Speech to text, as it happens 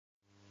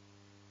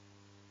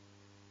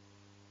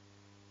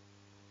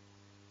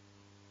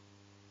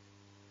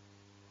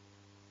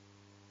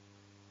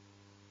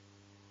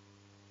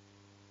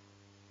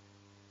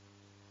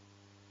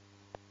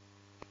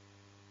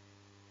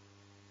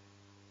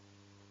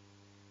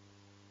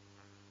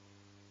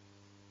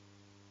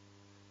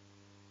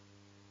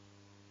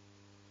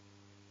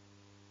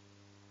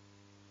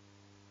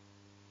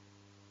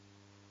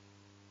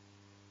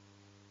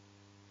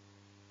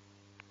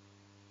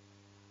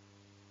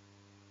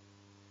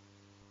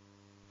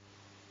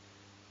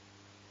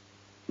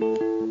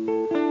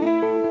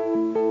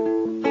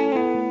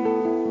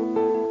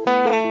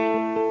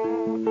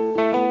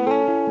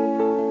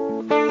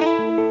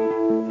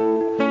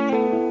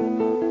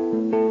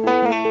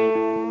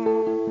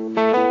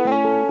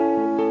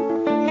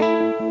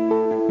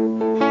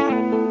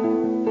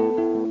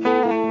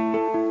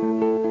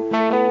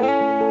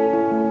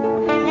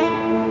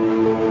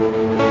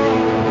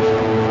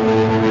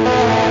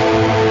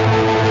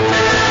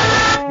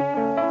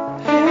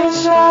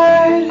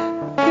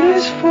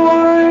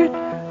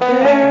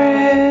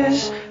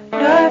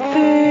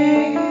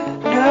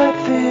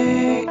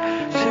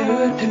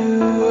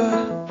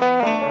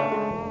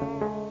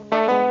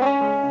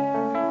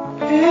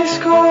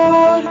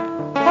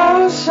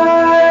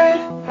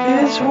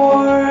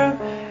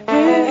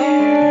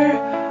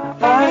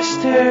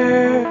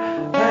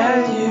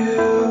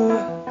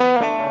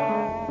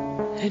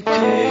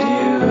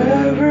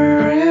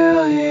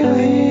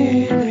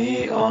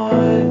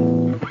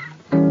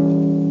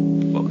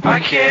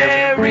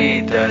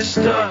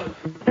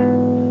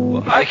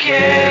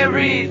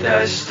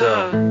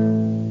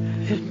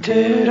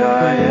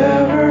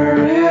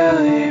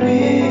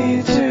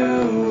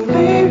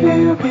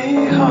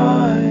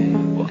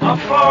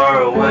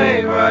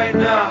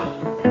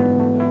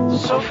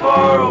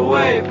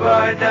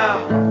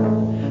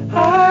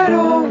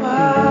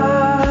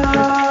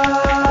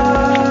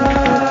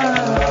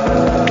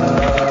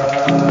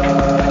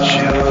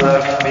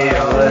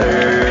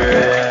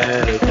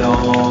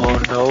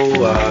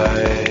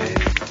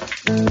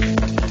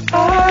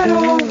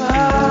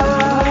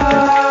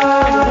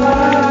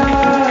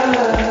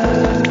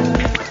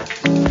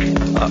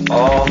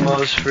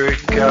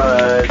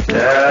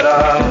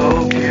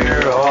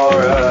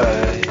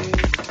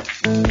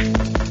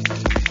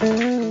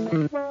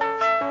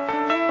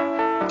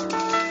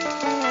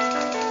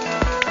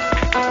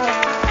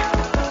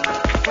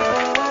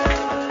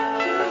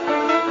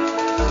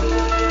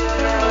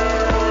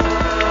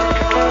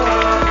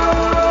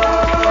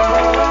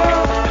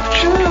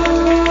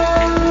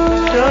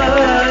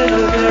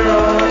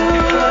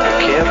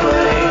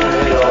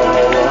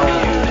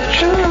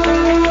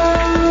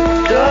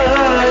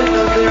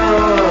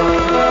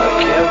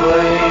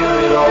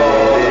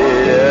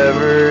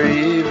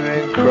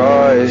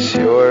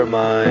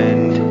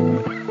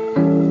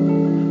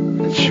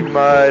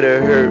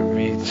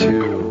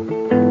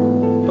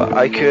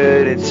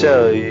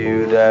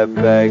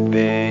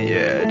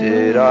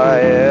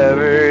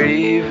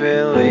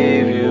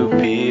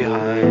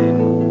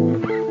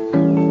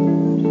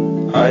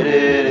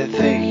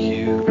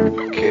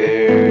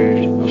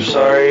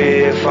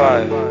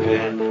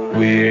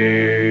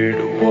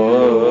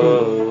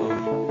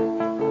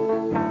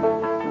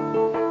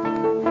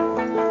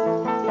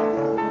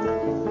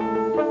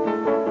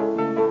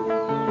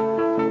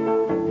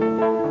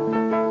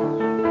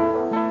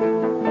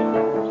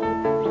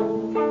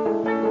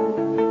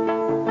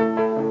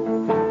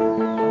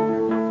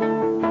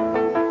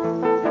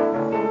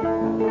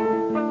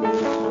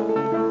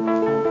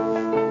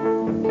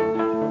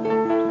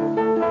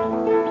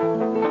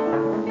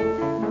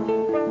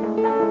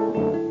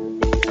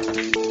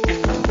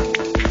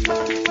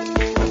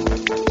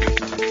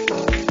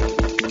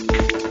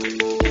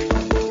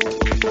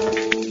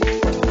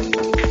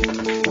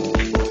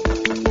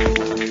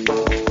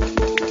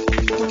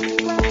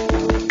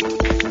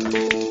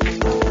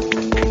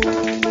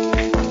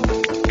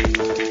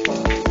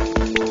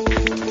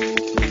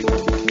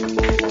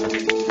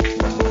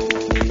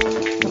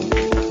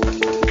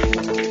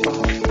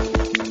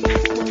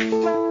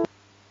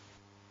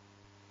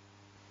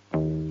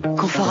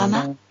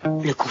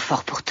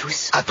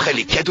Après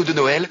les cadeaux de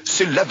Noël,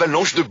 c'est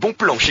l'avalanche de bons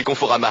plans chez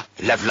Conforama.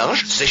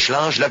 Lave-linge,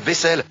 sèche-linge,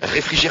 lave-vaisselle,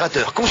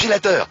 réfrigérateur,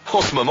 congélateur.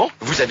 En ce moment,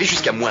 vous avez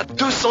jusqu'à moins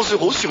 200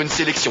 € sur une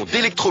sélection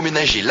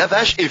d'électroménager,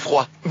 lavage et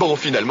froid. Bon,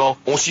 finalement,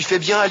 on s'y fait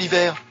bien à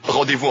l'hiver.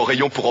 Rendez-vous en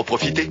rayon pour en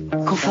profiter.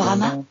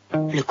 Conforama,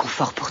 le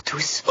confort pour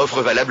tous.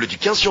 Offre valable du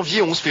 15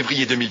 janvier au 11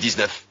 février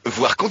 2019.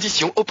 Voir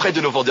conditions auprès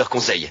de nos vendeurs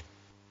conseils.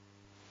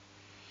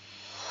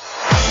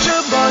 Je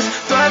bosse,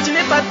 toi tu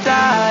n'es pas de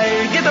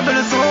taille. Guette un peu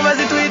le son,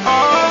 vas-y tweet.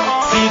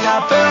 Si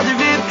t'as peur du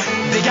vide,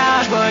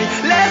 dégage boy,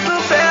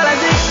 laisse-nous faire la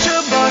zik. Je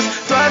bosse,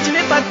 toi tu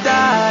n'es pas de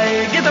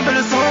taille. Guette un peu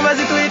le son,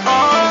 vas-y tweet.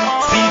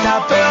 Si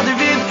t'as peur du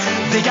vide,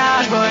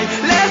 dégage boy,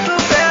 laisse-nous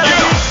faire la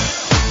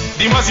zik.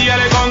 Dis-moi si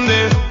elle est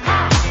condée,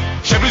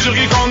 je sais plus sur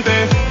qui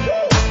compter.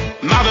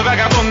 Marre de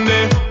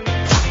vagabonder,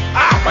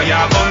 ah, pas y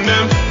a abonné.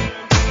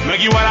 Me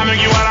guiwala, me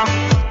guiwala,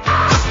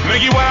 me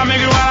guiwala, me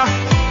guiwala,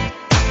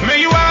 me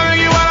guiwala, me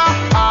guiwala.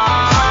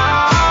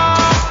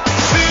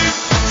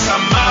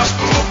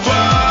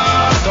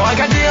 T'auras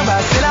qu'à dire, bah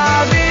c'est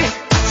la vie.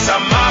 Ça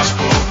marche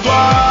pour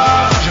toi.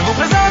 Je vous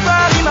présente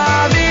Paris,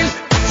 ma ville.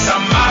 Ça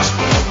marche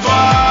pour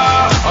toi.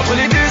 Entre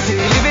les deux, c'est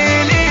les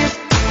Vélis.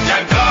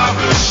 Y'a grave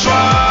le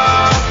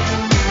choix.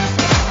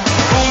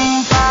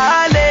 On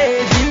fallait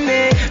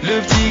dîner.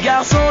 Le petit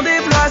garçon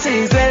déploie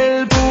ses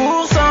ailes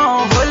pour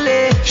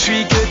s'envoler.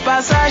 J'suis que de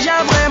passage,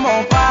 y'a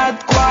vraiment pas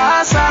de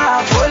quoi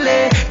s'affoler.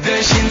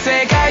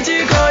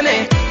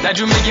 T'as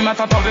du Meggy,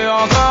 matin t'en veux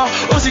encore.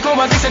 Aussi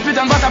convoité que cette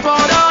putain de boîte à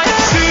Pandore.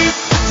 Si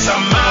ça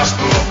marche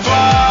pour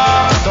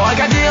toi, T'auras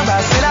qu'à dire, bah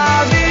c'est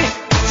la vie.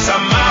 ça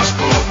marche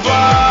pour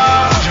toi,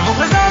 Je vous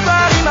présente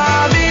Paris,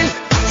 ma ville.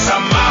 ça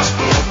marche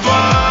pour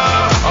toi.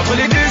 Entre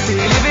les bus et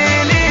les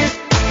vélis,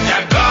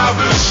 Y'a grave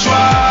le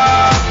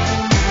choix.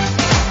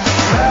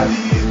 La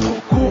vie est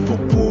trop courte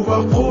pour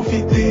pouvoir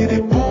profiter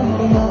des bons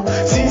moments.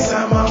 Si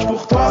ça marche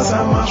pour toi,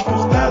 ça marche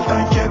pour ta,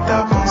 t'inquiète,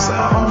 après on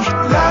s'arrange.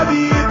 La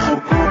vie est trop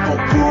courte pour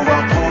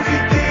pouvoir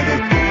profiter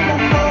des bons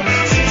moments.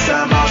 Si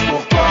ça marche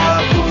pour toi,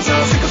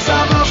 cousin, c'est que ça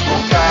marche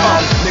pour ta.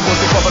 Négro,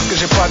 c'est pas parce que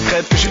j'ai pas de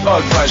crête que je suis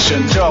old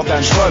fashion.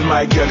 Jordan, je vole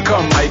ma gueule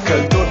comme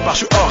Michael. D'autre part, je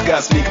suis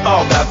orgasmique,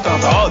 hors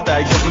d'atteinte. Oh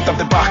ta gueule, je me tape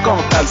des barres quand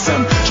t'as le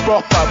seum. Je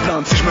porte pas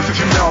plainte si je me fais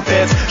fumer en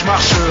tête. Je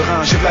marche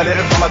serein, j'ai de la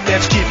lérève dans la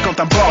tête. Je kiffe quand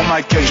un bord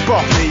ma gueule. Je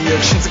porte mes yeux,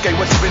 Shinsekai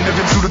Watibe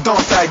 9ème sous le dans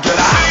ta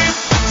gueule.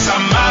 Ça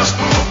marche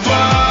pour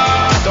toi,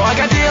 T'auras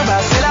qu'à dire,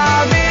 bah c'est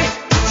la vie.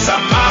 ça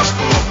marche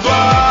pour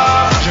toi,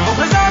 Je vous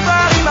présente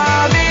Paris,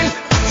 ma ville.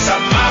 ça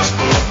marche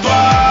pour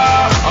toi.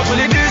 Entre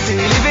les bus et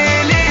les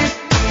vélis,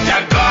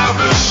 Y'a grave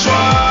le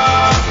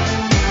choix.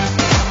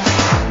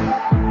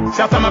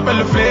 Certains m'appellent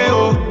le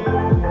fléau,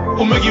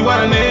 ou me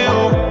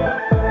Guiwaraneo.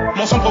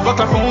 Mon son provoque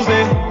la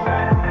foncée.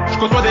 Je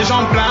côtoie des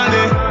gens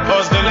blindés,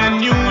 boss de la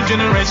new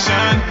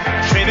generation.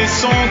 Je fais des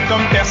sons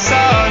comme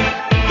personne.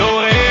 Do,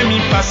 ré, mi,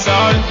 fa,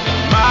 sol,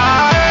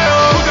 ma,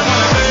 oh. Foutez-moi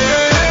la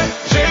paix,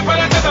 j'ai pas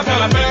la tête à faire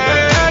la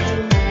fête.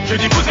 Je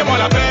dis foutez-moi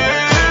la paix,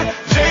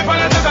 j'ai pas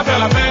la tête à faire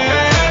la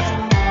fête.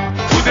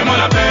 Foutez-moi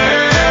la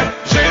paix,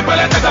 j'ai pas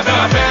la tête à faire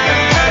la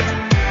fête.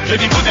 Je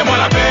dis foutez-moi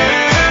la paix,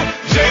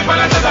 j'ai pas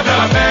la tête à faire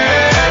la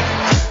fête.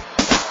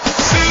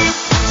 Si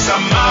ça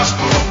marche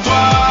pour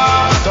toi,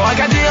 t'auras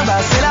qu'à dire, bah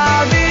c'est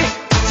la vie.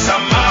 ça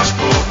marche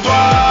pour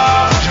toi,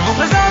 Je vous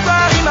présente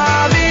Paris,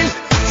 ma ville.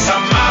 ça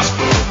marche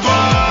pour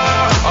toi.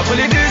 Entre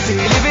les bus et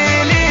les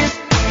vélis,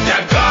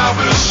 Y'a grave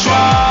le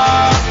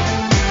choix.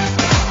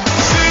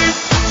 Si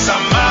ça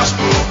marche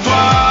pour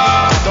toi,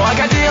 t'auras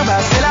qu'à dire, bah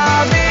c'est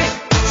la vie.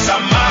 ça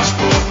marche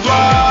pour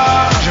toi.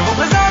 Je vous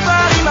présente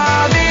Paris,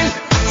 ma ville.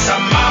 Ça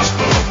marche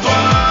pour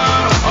toi.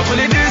 Entre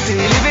les bus et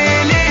les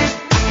vélis,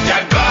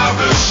 Y'a grave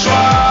le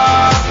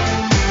choix.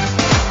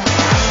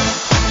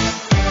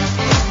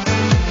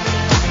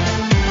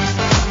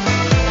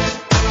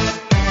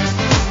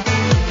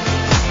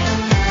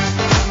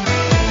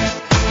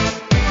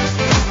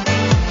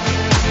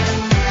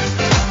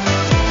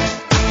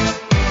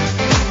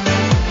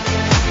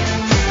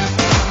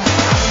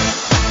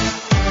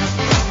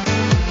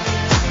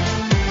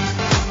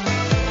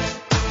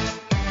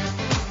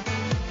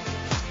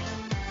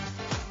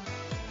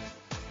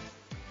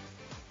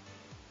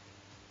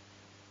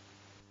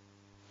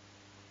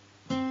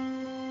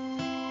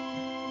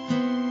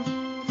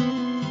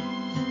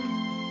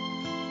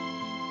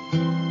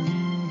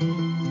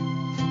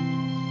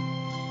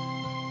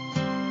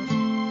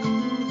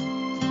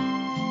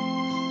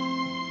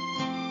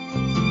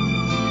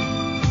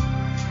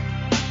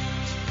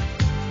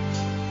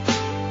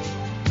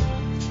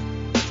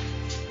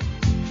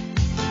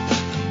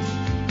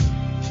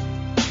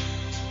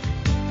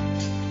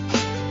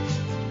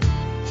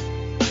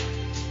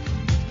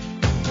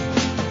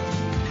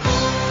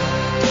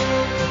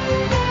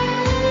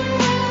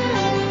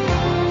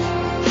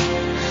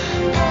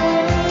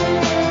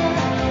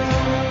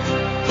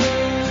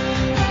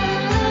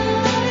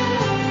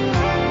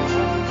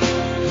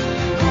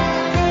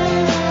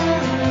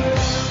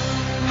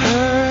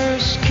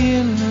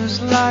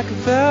 like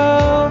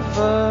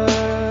velvet.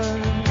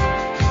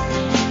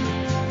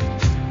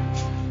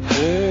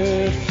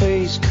 Her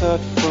face cut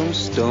from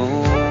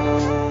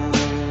stone.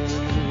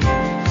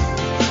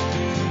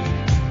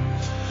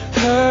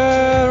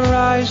 Her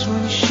eyes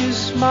when she's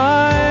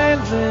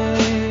smiling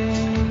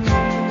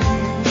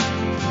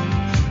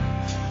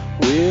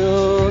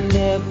will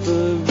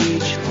never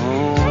reach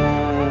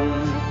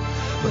home.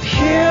 But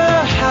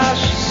hear how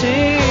she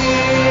sings.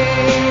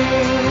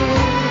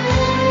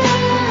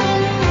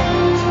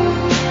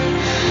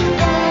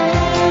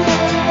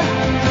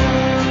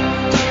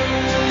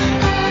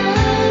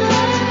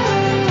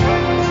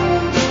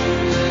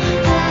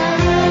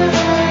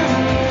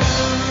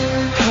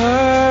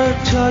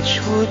 Touch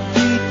would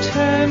be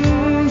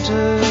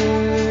tender.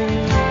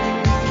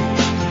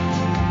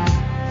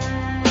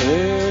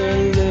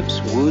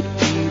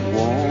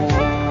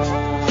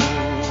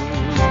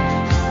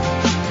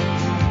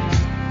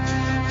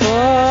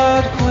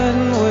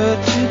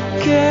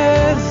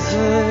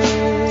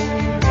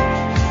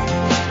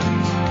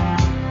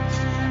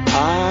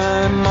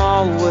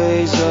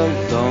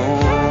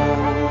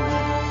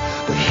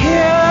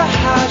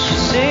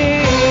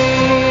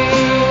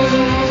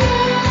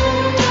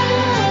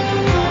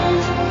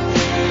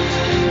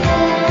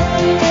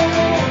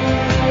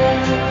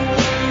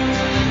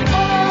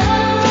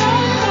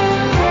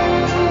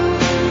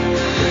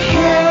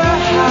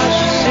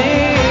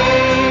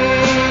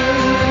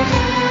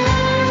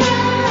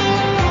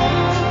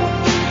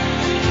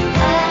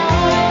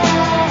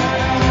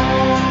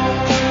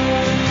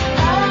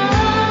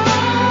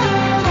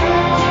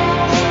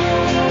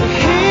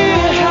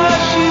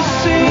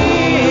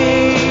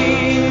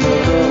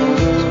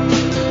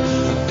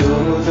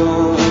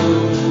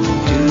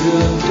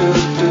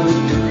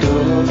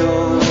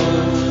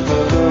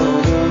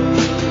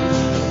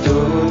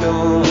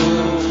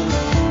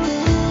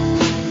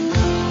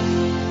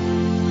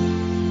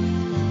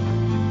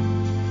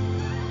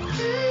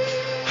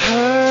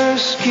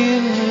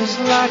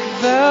 like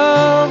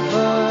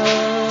velvet,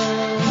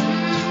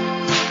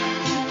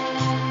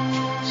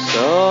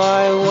 so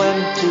I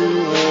went to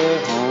her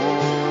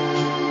home.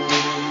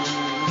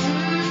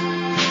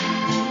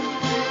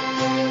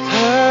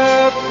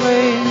 Her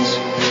place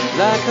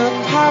like a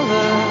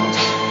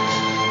palace,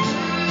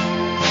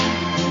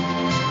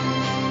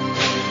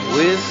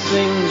 with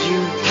things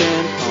you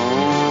can't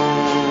own.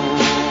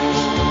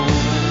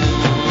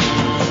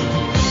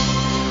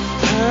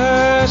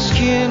 Her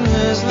skin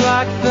is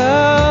like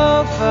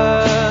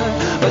velvet,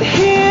 but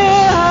hear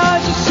how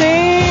she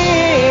sings.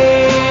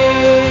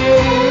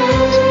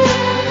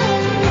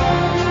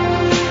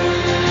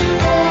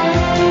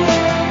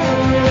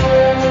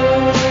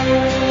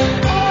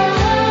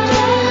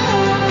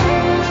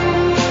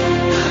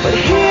 But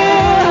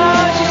hear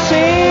how she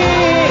sings.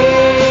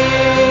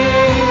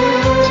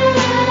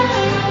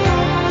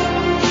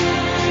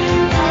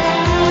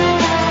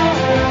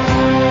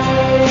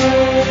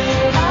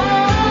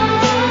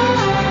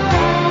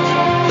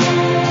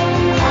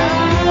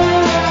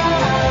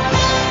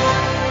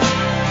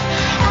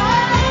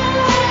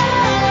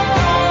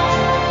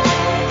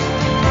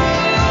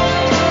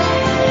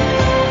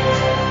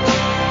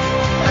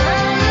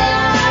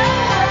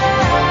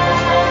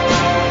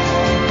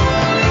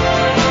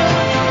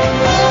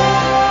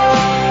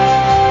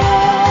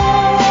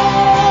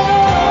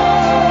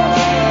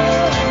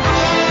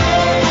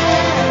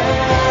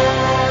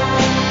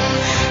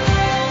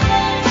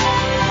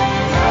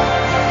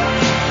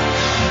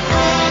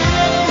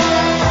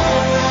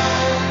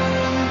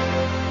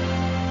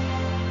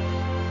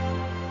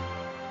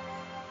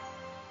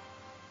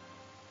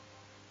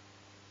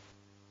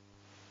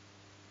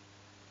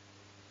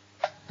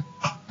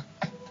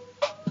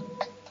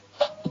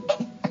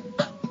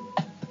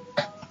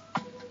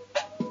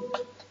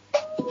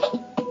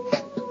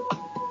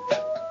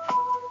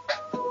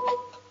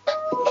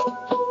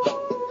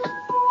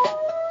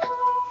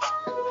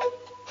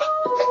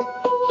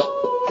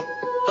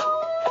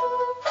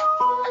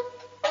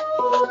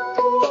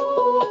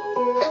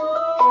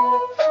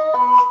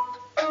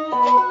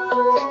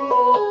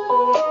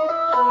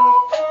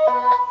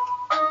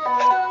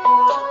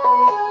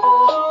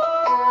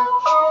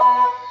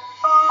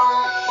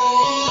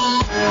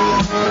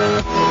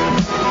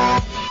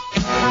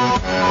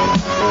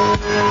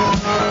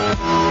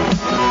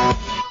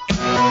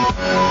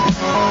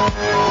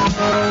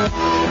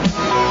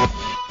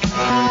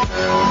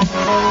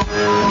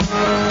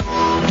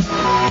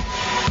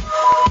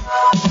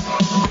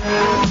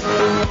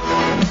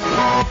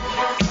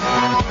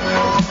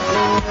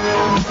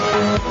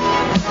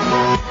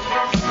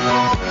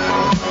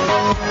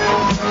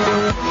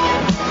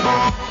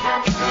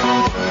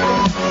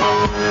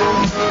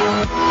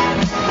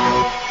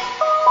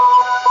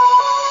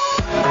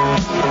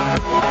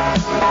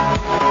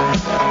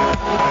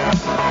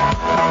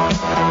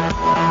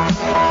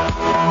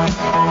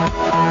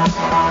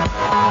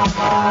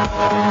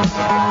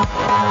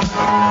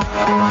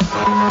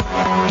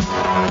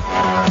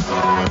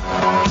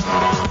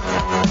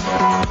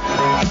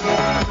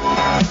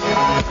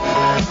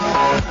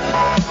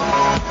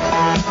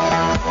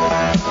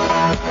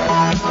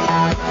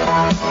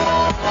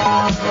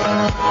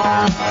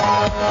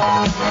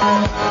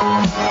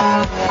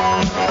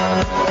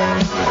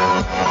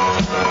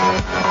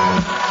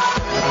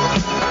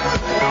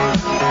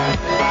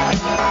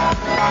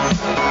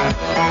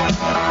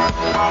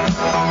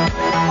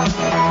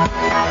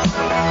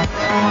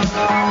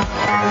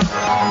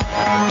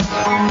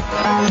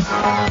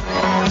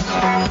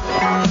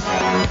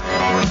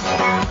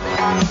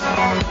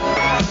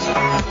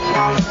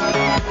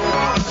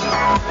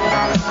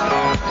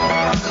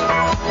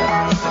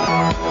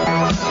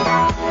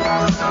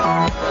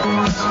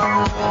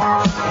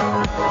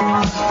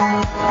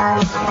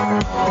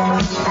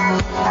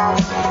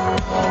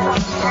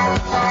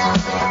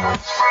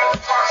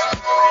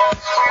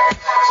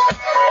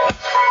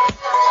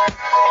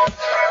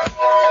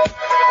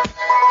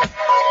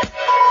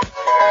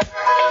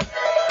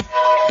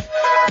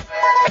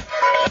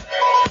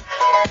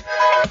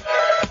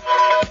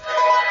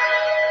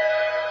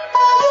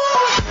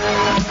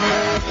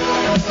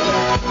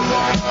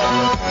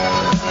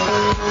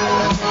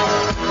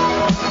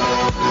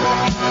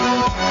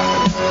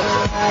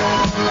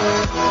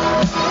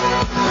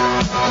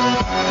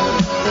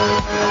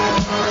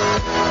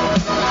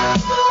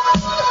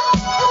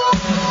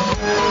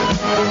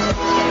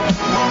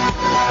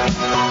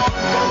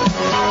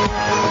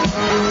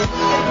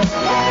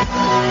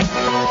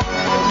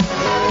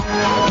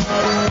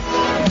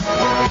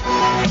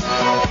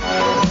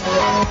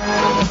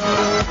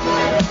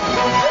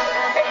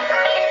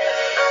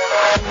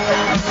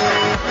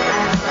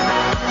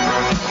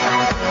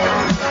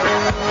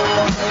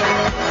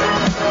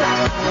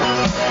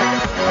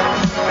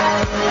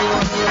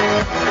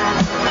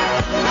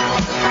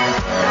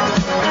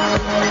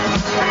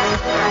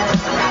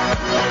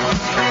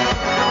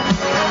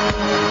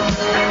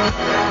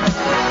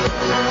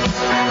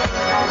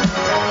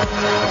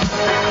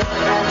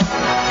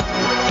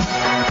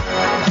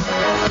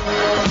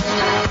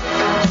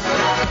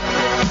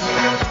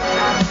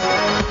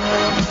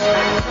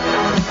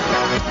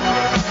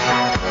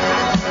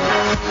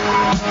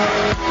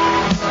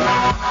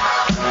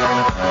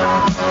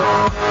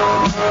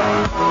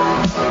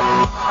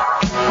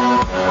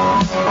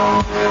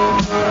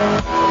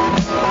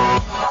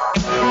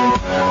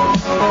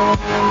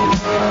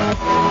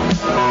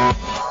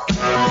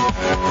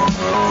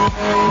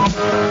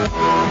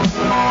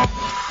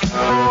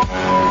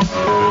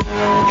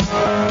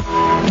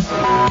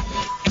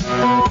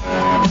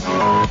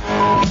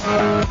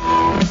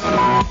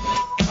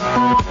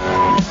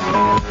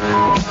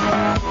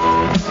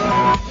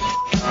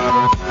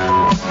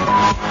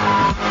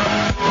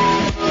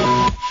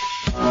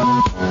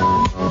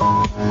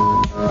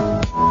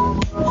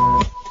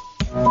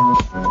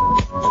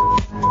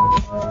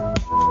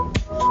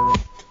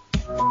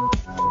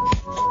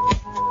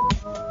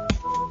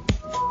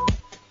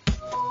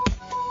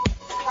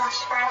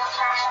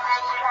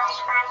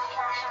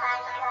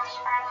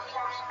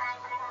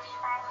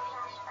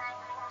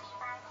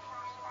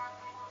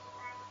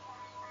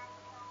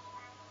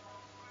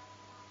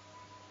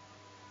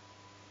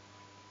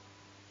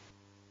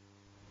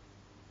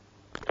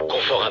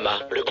 Conforama,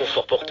 le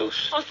confort pour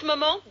tous. En ce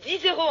moment,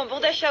 10 € en bon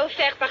d'achat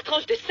offert par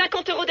tranche de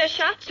 50 €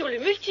 d'achat sur le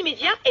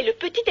multimédia et le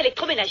petit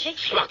électroménager.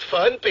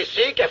 Smartphone,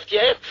 PC,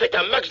 cafetière, faites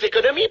un max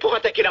d'économie pour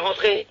attaquer la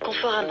rentrée.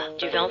 Conforama,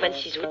 du 20 au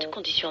 26 août,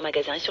 conditions en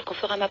magasin et sur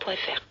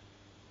conforama.fr.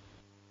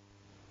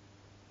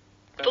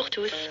 Pour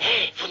tous.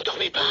 Hey, vous ne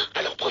dormez pas?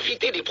 Alors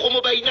profitez des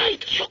promos by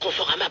night sur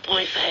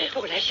conforama.fr.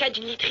 Pour l'achat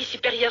d'une literie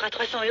supérieure à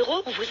 300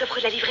 €, on vous offre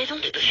la livraison.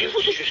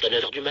 Dépêchez-vous, c'est juste à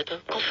 9h du matin.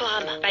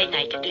 Conforama, by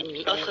night, de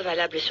nuit. Offre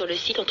valable sur le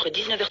site entre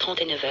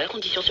 19h30 et 9h.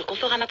 Conditions sur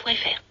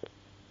conforama.fr.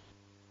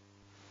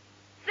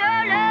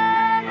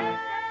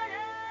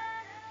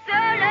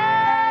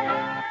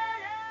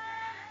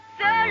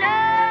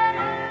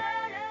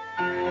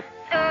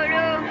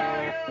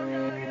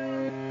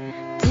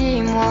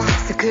 Dis-moi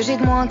ce que j'ai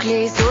de moins que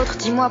les autres.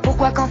 Dis-moi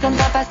pourquoi quand ça ne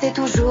va pas c'est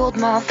toujours de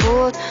ma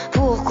faute.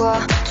 Pourquoi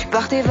tu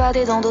pars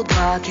t'évader dans d'autres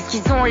bras? Qu'est-ce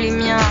qu'ils ont les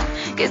miens?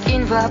 Qu'est-ce qui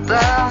ne va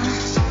pas?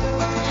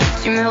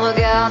 Tu me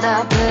regardes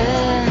à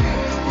peine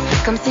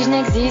comme si je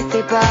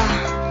n'existais pas.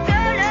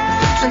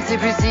 Je ne sais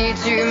plus si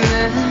tu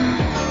me...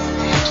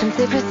 Je ne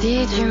sais plus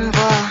si tu me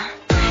vois.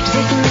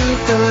 J'ai fini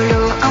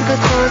solo, un peu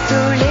trop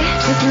saoulé.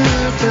 J'ai fini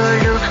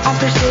solo, en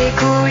peu j'ai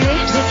coulé.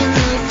 J'ai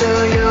fini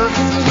solo,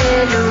 fini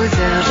les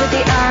losers. Je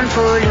t'ai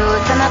unfollow,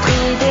 ça m'a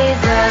pris des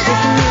heures. J'ai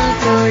fini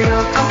solo,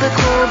 un peu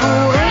trop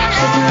bourré.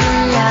 J'ai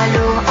fini à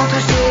l'eau, en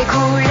tout j'ai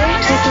coulé.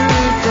 J'ai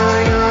fini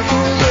solo,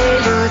 fini les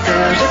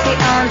losers. Je t'ai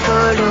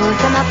unfollow,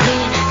 ça m'a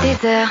pris des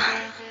heures.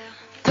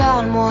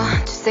 Parle-moi,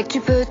 tu sais que tu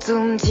peux tout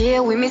me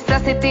dire. Oui mais ça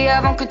c'était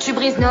avant que tu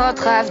brises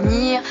notre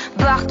avenir.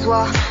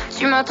 Barre-toi,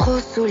 tu m'as trop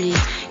saoulé.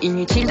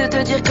 Inutile de te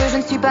dire que je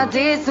ne suis pas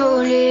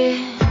désolée.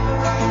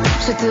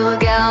 Je te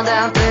regarde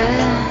à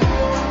peine,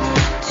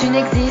 tu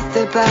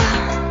n'existes pas.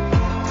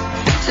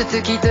 Je te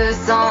quitte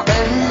sans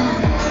haine,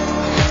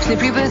 je n'ai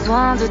plus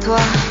besoin de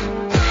toi.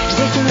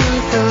 J'ai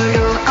fini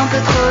solo, un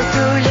peu trop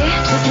saoulé.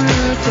 J'ai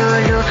fini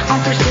solo, en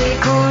peu j'ai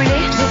coulé.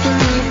 J'ai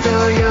fini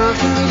solo,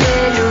 fini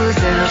les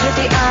losers. Je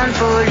t'ai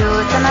unfollow,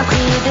 ça m'a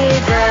pris des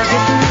heures.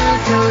 J'ai fini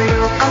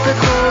solo, un peu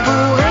trop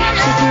bourré.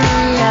 J'ai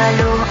fini à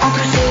l'eau, en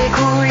tout j'ai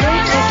coulé.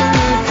 J'ai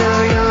fini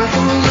solo,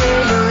 fini les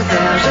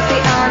losers. Je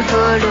t'ai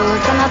unfollow,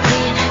 ça m'a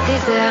pris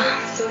des heures.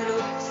 Solo,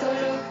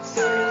 solo,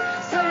 solo,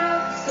 solo,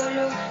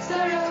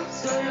 solo,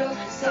 solo,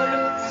 solo,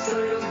 solo,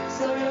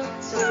 solo,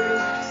 solo,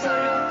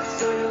 solo,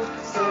 solo,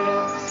 solo,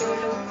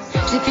 solo.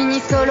 J'ai fini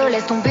solo,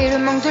 laisse tomber le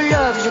manque de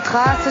love. Je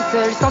trace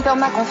seul, sans perdre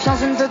ma confiance,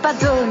 je ne veux pas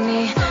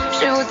donner.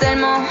 Je vaux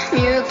tellement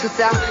mieux que tout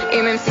ça.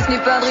 Et même si ce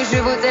n'est pas vrai, je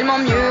vaux tellement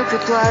mieux que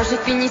toi. J'ai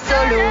fini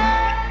solo.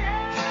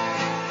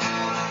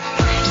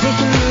 J'ai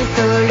fini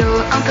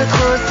solo, un peu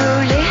trop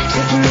saoulé.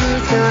 J'ai fini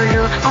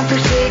solo, en peu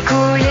j'ai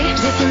coulé.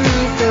 J'ai fini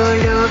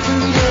solo,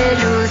 fini les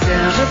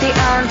losers. Je t'ai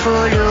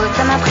unfollow,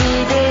 ça m'a pris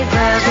des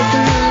heures. J'ai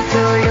fini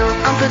solo,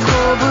 un peu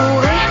trop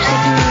bourré. J'ai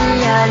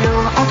fini à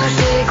l'eau, en tout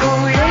j'ai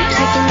coulé.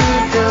 J'ai fini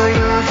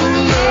solo,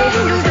 fini les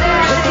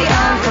losers. Je t'ai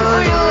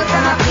unfollow, ça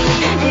m'a pris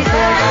des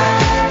heures.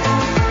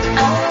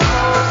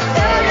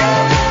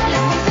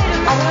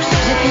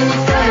 J'ai fini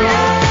solo.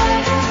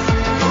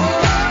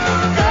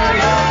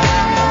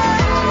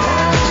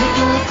 J'ai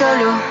fini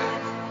solo.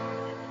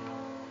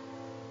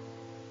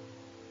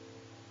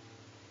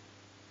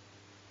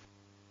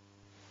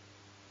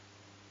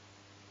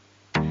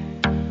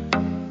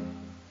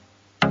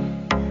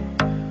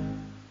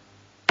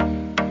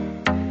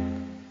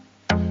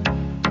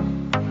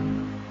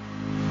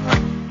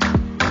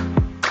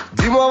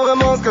 Dis-moi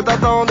vraiment ce que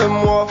t'attends de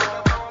moi.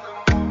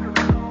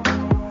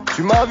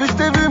 Tu m'as vu, je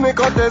t'ai vu, mais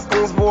quand est-ce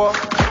qu'on se voit?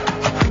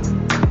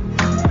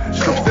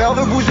 Je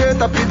t'observe bouger,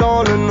 tapis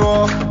dans le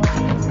noir.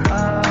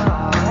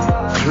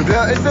 Je veux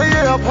bien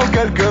essayer à prendre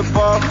quelques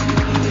pas.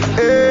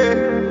 Et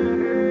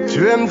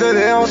tu aimes te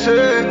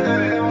déhancher.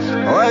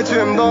 Ouais, tu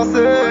aimes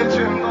danser.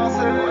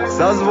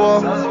 Ça se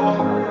voit.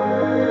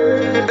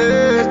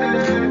 Et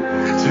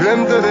tu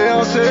aimes te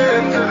déhancher.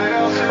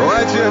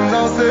 Ouais, tu aimes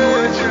danser.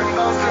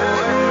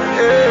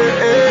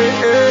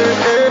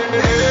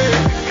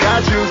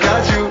 Got you,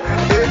 got you,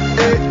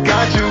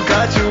 got you,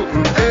 got you,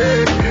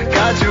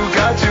 got you,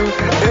 got you,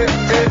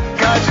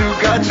 got you,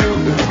 got you,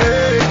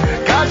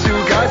 got you,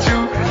 got you,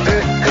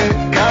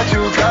 got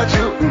you, got you, got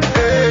you,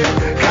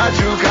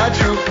 got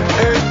you,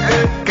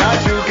 got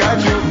you, got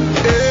you,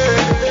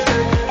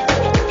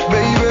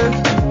 baby,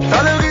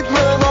 t'as le rythme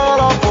dans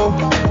la peau,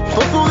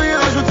 ton sourire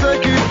ajoute ce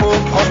qu'il faut,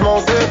 franchement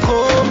c'est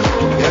trop.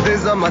 Y'a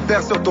des hommes à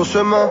terre sur ton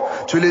chemin,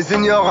 tu les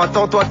ignores,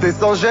 attends toi t'es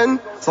sans gêne.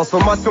 Sans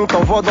sommation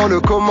t'envoie dans le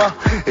coma.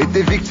 Et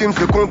tes victimes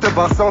se comptent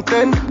par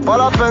centaines. Pas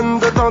la peine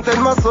de tenter de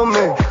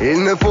m'assommer.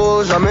 Il ne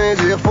faut jamais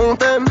dire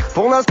fontaine.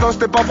 Pour l'instant je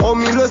t'ai pas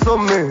promis le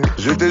sommet.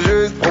 Je t'ai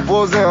juste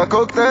proposé un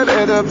cocktail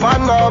et de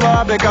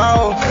Panama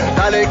Becao.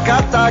 T'as les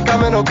katas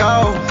qu'amène au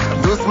chaos.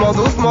 Doucement,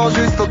 doucement,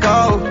 juste au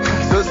chaos.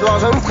 Ce soir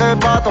je ne serai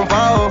pas ton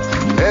pao.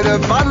 Et de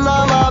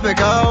Panama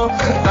Becao.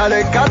 T'as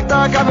les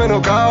katas qu'amène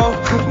au chaos.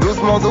 Doucement,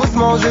 doucement,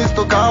 doucement, juste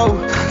au cas où.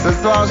 Ce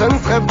soir je ne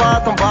serai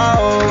pas ton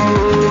pauvre.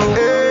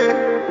 Hey,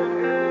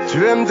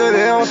 tu aimes te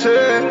déhancher,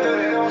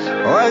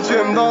 ouais tu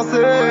aimes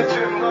danser,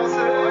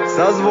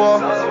 ça se voit.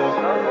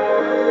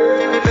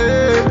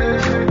 Hey,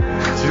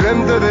 tu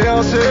aimes te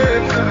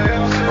déhancher,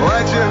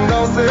 ouais tu aimes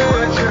danser.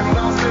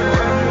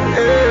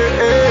 Hey,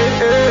 hey,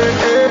 hey,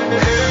 hey,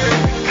 hey.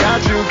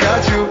 Got you,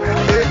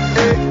 hey,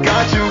 hey,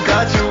 got you,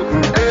 hey,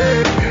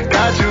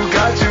 got you, hey, hey, got you,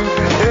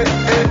 hey, got you, hey,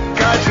 hey,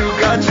 got you,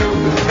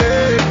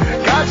 hey,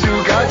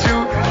 got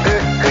you,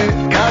 hey, hey,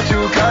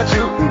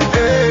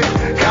 got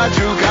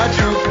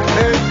you,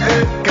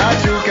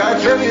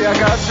 baby I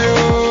got you,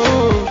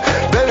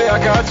 baby I got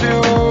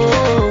you,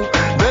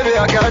 baby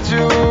I got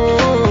you,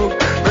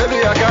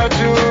 baby I got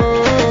you,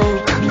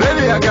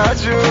 baby I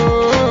got you,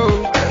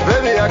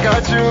 baby I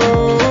got you,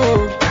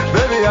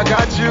 baby I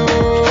got you,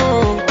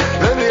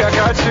 baby I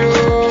got you,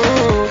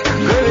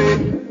 baby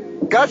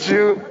got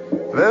you,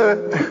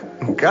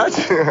 baby got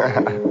you.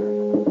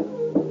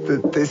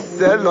 T'es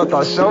seul dans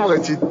ta chambre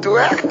et tu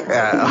twerk.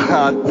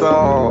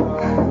 Attends.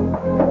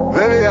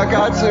 Baby I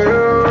got you,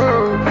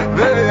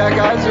 baby I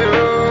got you,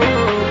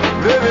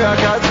 baby I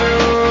got you.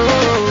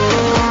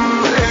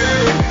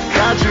 Hey,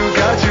 got you,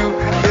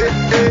 hey,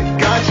 hey,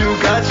 got you,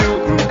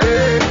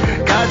 hey,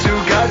 got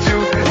you,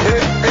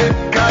 hey, hey,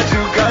 got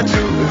you, hey, got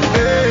you,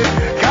 hey,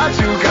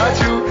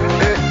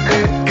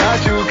 hey, got you,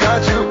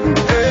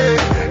 hey,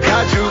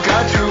 got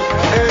you,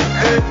 hey,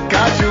 hey,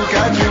 got you,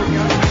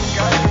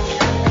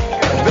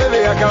 baby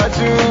I got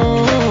you,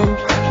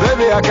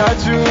 baby I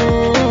got you,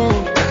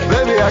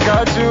 baby I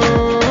got you,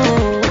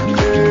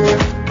 yeah.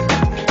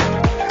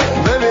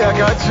 Baby I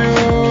got you,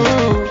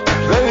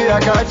 baby I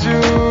got you,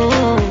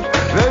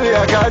 baby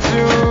I got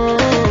you,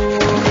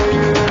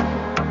 yeah.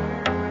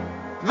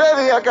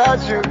 Baby I got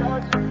you.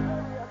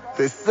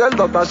 T'es seul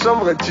dans ta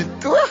chambre et tu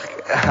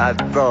twerk.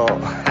 Attends.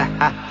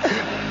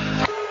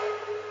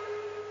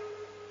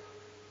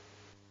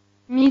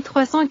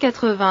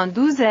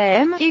 1392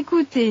 AM,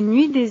 écoutez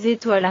Nuit des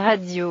Étoiles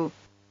Radio.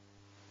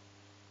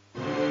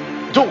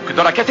 Donc,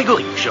 dans la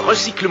catégorie « Je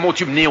recycle mon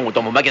tube néon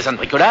dans mon magasin de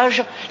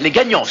bricolage », les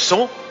gagnants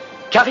sont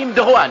Karim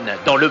de Roanne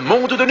dans Le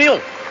Monde de Néon,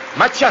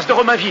 Mathias de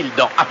Romainville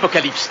dans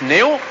Apocalypse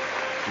Néon,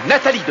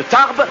 Nathalie de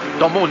Tarbes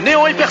dans Mon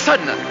Néon et Personne.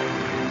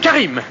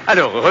 Karim,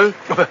 alors heureux?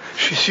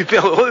 Je suis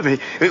super heureux, mais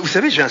vous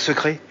savez, j'ai un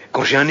secret.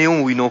 Quand j'ai un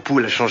néon ou une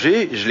ampoule à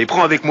changer, je les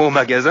prends avec moi au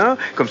magasin,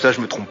 comme ça je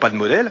me trompe pas de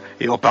modèle,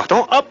 et en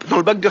partant, hop, dans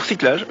le bac de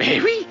recyclage. Mais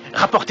oui,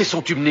 rapporter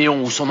son tube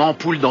néon ou son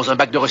ampoule dans un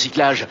bac de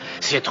recyclage,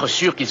 c'est être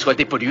sûr qu'il soit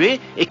dépollué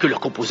et que leurs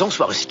composants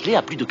soient recyclés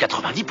à plus de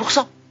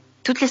 90%.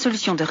 Toutes les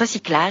solutions de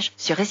recyclage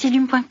sur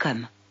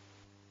recylume.com.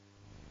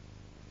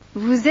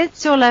 Vous êtes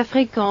sur la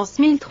fréquence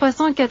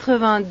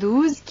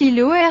 1392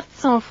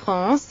 kHz en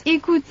France,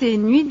 écoutez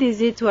Nuit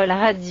des Étoiles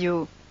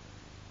Radio.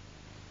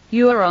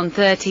 You are on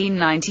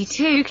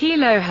 1392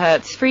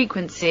 kHz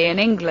frequency in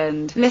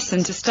England.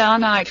 Listen to Star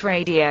Night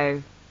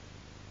Radio.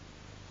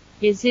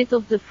 Je zit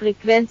op de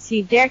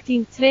frequentie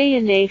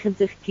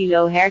 1392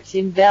 kHz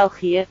in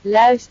België.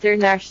 Luister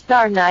naar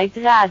Star Night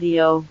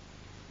Radio.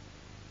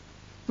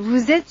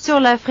 Vous êtes sur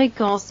la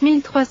fréquence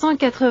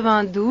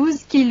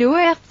 1392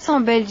 kHz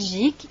en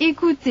Belgique,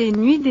 écoutez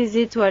Nuit des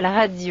Étoiles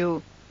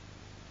Radio.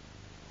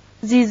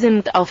 Sie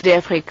sind auf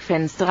der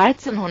Frequenz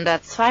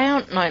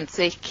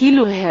 1392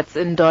 kHz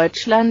in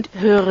Deutschland,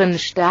 hören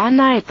Star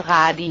Night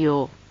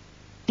Radio.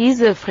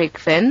 Diese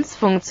Frequenz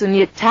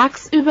funktioniert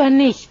tagsüber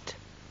nicht.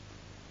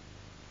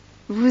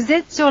 Vous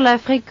êtes sur la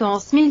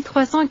fréquence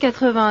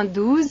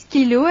 1392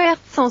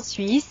 kHz en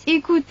Suisse,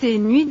 écoutez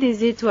Nuit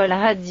des Étoiles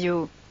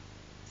Radio.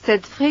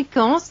 Cette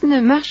fréquence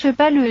ne marche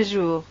pas le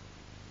jour.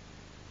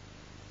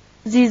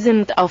 Sie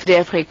sind auf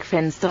der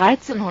Frequenz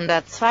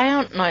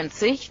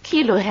 1392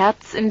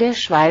 kHz in der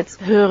Schweiz,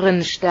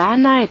 hören Star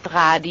Night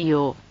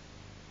Radio.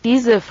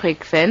 Diese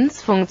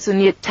Frequenz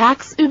funktioniert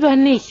tagsüber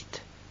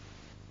nicht.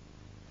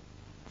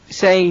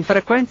 Sei in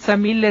frequenza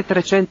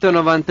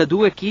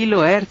 1392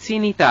 kHz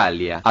in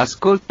Italia.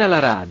 Ascolta la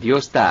radio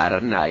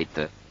Star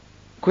Night.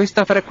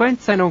 Questa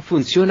frequenza non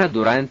funziona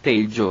durante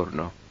il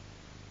giorno.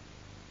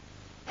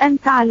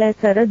 أنت على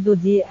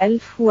تردد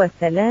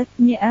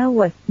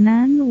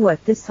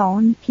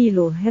 1392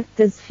 كيلو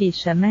هرتز في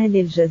شمال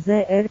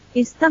الجزائر.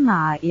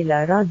 استمع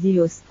إلى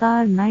راديو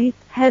ستار نايت.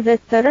 هذا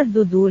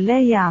التردد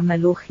لا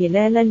يعمل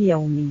خلال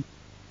اليوم.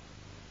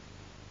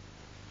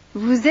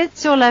 Vous êtes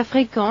sur la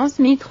fréquence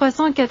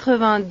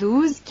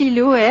 1392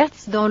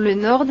 kHz dans le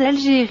nord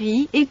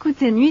d'Algérie,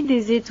 écoutez Nuit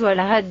des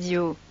Étoiles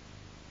Radio.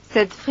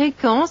 Cette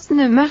fréquence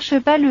ne marche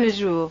pas le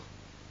jour.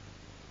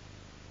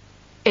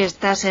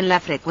 Estás en la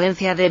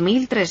frecuencia de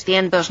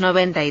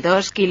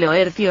 1392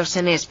 kHz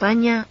en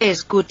España,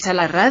 escucha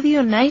la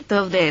radio Night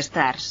of the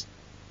Stars.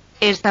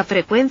 Esta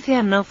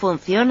frecuencia no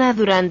funciona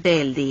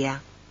durante el día.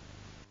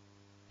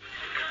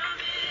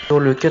 Sur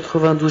le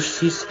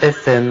 92.6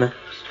 FM.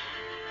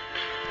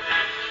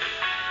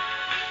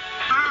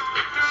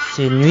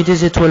 C'est Nuit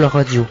des Étoiles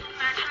Radio.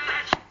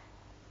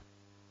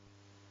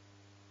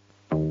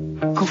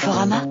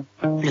 Conforama,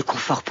 le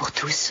confort pour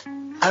tous.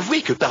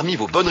 Avouez que parmi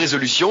vos bonnes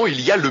résolutions, il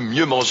y a le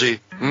mieux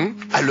manger.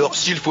 Alors,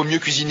 s'il faut mieux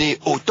cuisiner,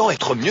 autant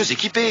être mieux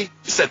équipé.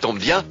 Ça tombe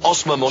bien, en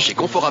ce moment chez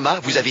Conforama,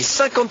 vous avez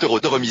 50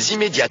 € de remise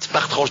immédiate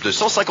par tranche de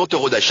 150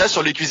 € d'achat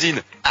sur les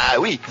cuisines. Ah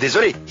oui,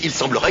 désolé, il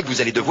semblerait que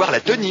vous allez devoir la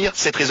tenir,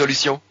 cette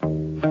résolution.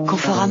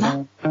 Conforama,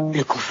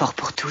 le confort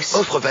pour tous.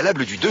 Offre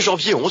valable du 2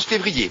 janvier au 11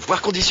 février,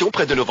 voire conditions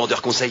près de nos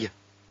vendeurs conseils.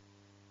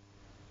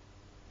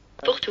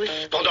 Pour tous.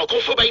 Pendant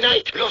Confo by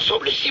Night,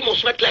 l'ensemble Simons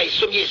matelas et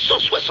sommier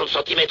 160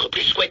 cm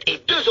plus couette et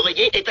 2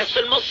 oreillers est à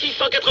seulement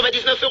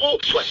 699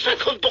 €, soit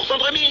 50%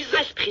 de remise.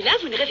 À ce prix-là,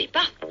 vous ne rêvez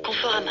pas.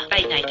 Conforama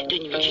by Night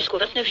de nuit jusqu'au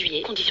 29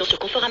 juillet. Conditions sur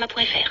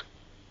conforama.fr.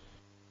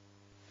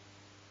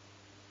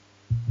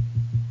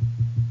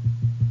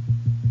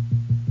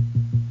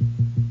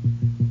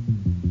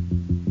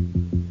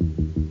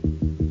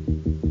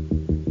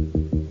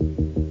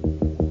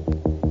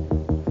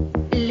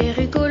 Les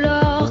rues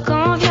colorent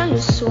quand vient le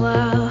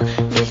soir.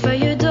 Des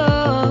feuilles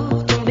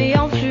d'or tombées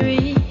en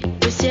pluie.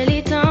 Le ciel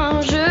est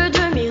un jeu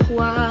de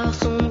miroirs,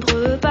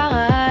 sombre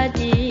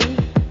paradis.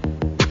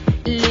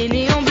 Les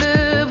néons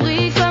bleus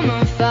brillent comme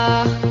un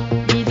phare,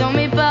 guidant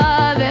mes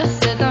pas vers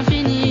cet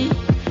infini.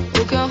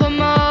 Aucun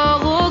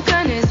remords,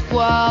 aucun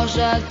espoir,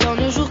 j'attends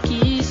le jour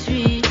qui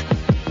suit.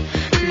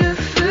 Le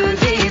feu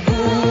des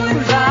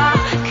boulevards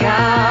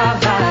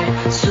cavale,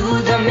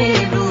 soudain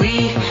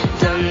m'éblouit,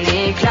 donne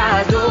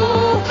éclat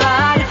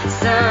d'opale,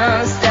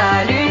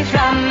 s'installe une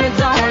flamme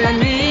dans la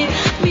nuit.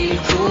 Mille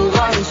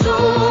couronnes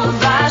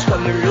sauvages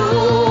comme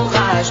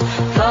l'orage,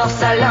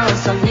 force à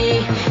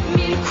l'insomnie.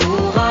 Mille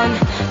couronnes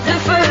de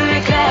feu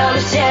éclairent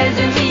le ciel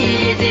de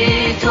milliers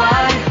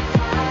d'étoiles.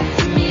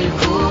 Mille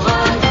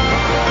couronnes.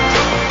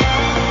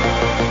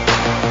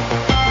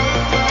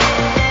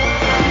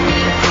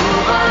 Mille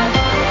couronnes.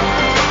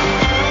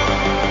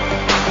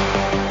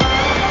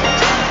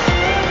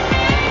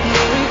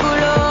 Les rues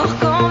colorent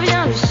quand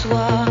vient le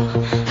soir,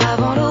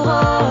 avant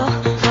l'aurore,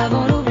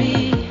 avant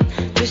l'oubli.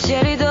 Le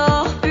ciel est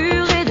d'or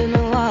pur et de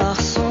noir,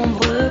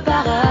 sombre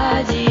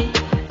paradis.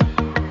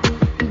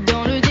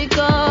 Dans le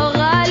décor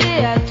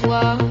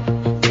aléatoire,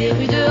 des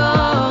rues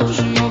dehors,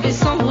 je m'en vais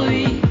sans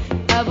bruit,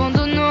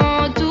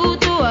 abandonnant tout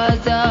au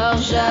hasard,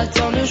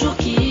 j'attends le jour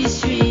qui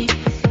suit.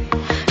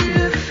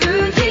 Le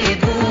feu des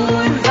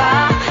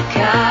boulevards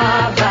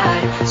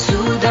cavale,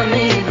 soudain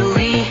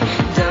m'éblouit,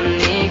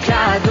 donne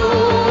éclat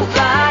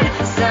d'opale,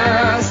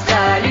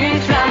 s'installe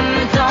une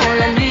flamme dans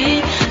la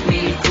nuit.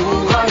 Mille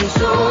couronnes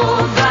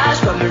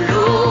sauvages comme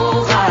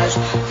l'orage,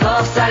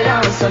 force à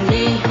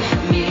l'insomnie.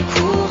 Mille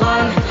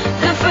couronnes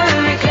de feu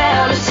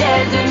éclairent le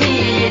ciel de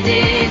milliers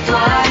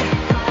d'étoiles.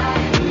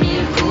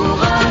 Mille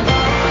couronnes.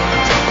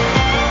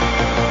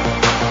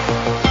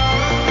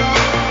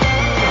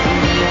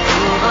 Mille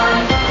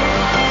couronnes.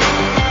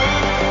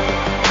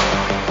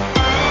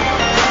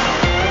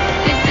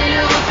 Laissez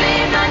le reflet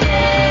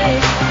émaner,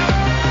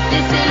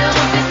 laissez le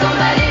reflet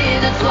s'emballer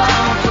de toi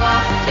en toi.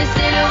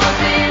 Laissez le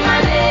reflet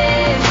émaner,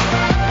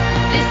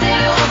 laissez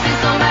le reflet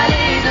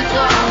s'emballer de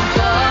toi en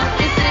toi.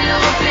 Laissez le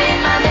reflet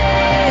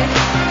émaner,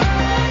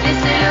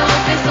 laissez le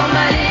reflet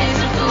s'emballer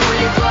sur tous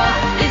les toits.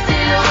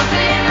 Laissez le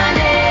reflet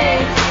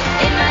émaner,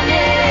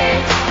 émaner,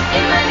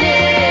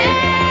 émaner.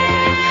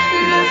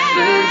 Le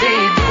feu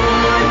des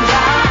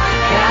boulevards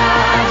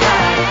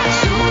cavale,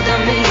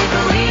 soudain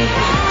m'éblouit,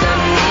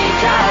 donne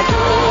éclat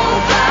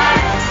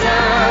d'opale,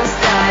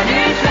 s'installe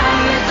une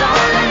flamme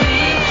dans la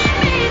nuit.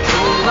 Mille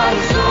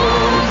couronnes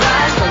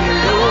sauvages comme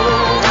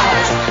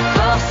l'orage,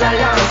 force à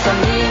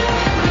l'insomnie.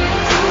 Mille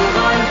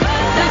couronnes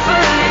de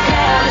feu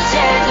éclairent le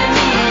ciel de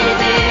milliers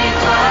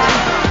d'étoiles.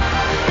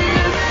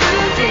 Le feu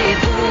des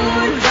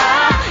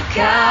boulevards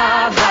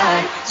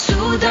cavale,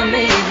 soudain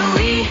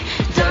m'éblouit,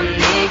 donne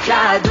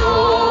éclat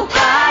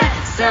d'opale,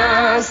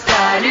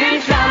 s'installe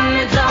une flamme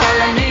dans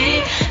la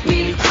nuit.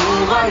 Mille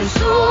couronnes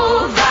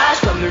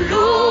sauvages comme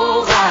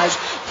l'orage,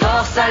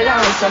 force à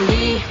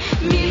l'insomnie.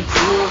 Mille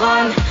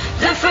couronnes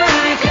de feu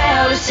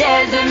éclairent le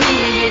ciel de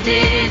milliers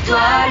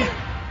d'étoiles.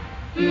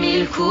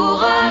 Mille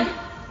couronnes.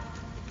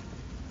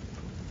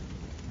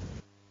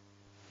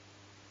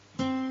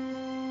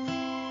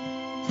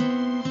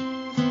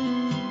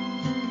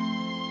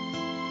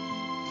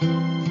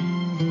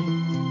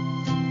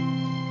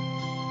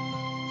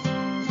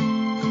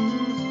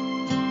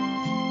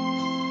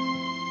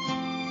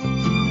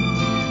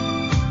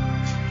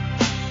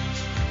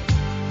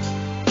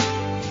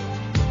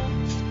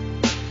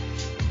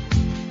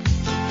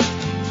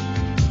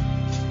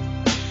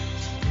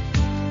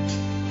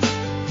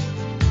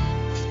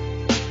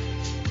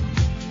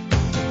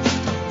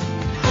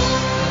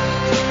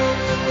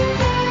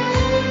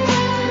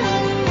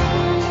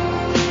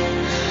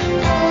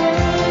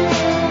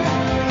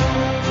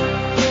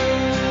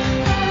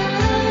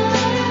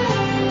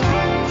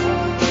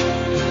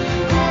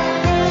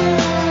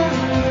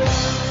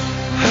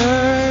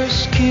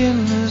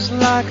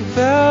 like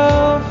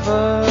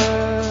velvet.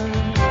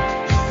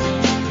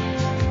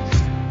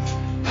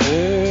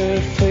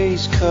 Her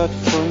face cut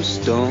from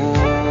stone.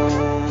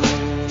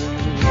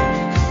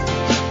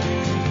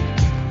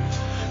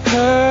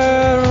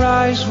 Her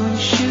eyes when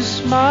she's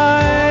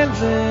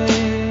smiling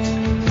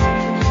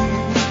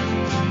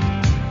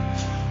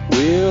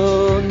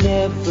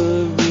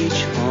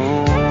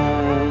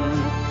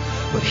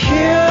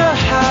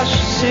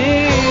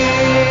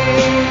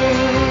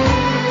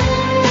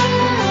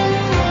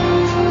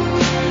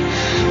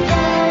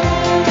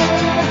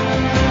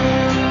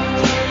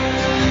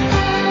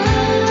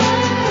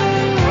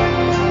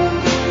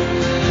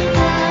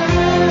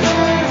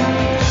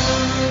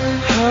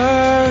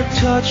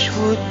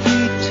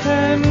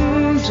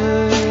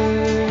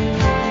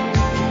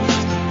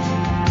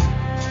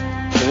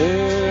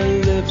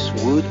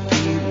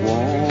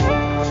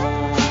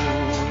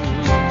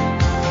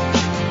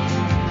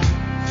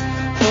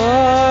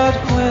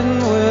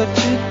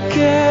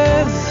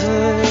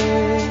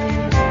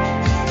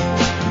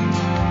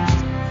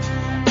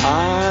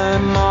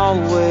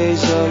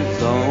always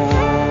alone.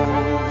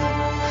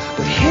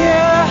 But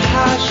hear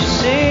how she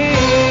sings.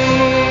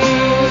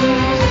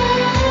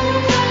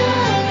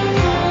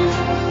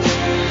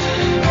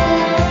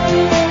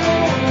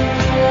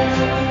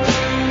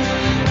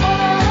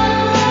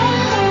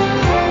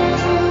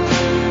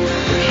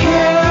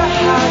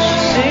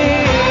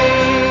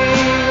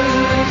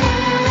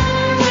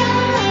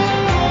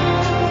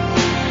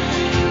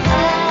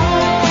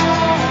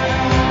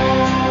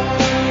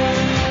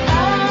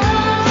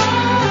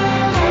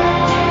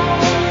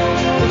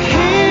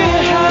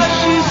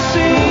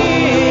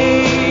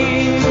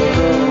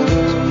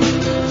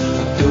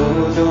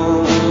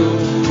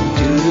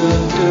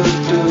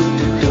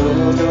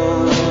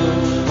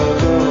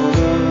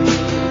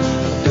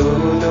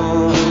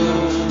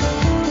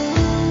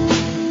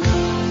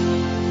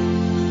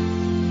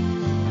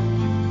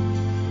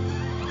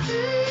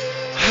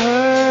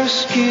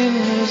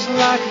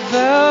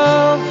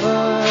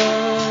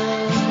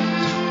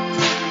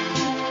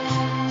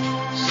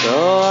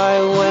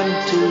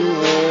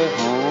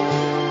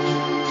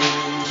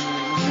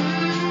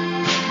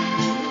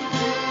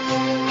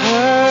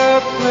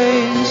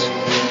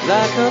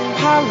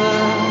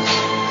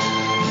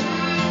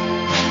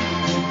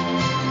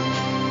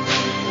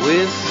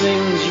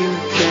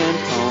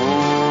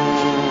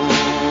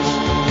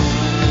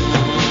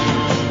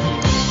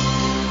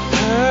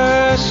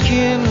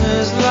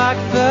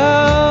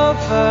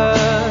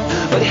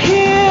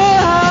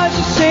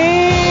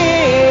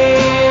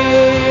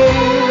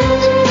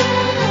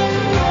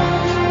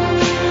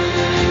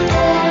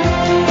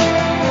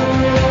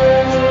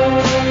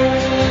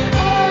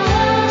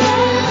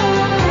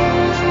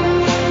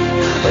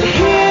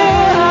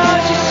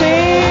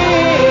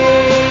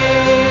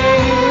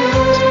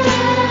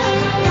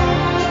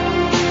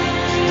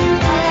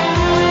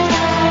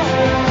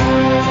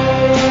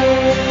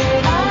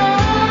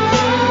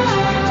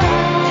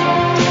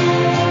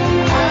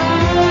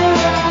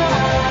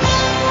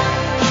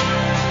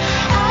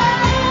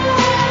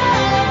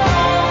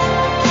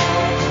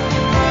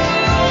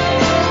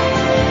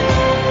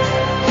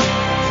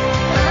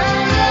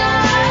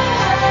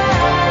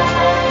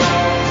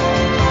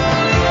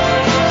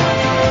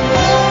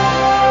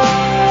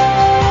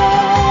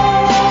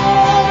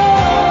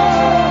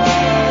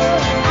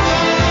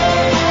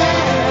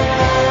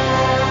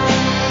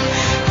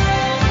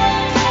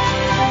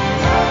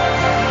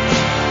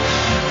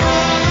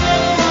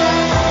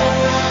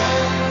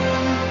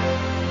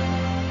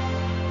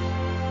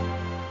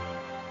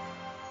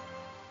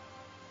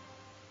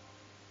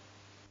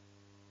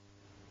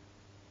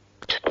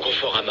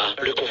 Conforama,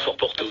 le confort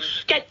pour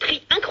tous. 4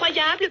 prix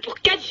incroyables pour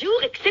 4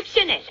 jours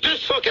exceptionnels.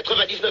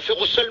 299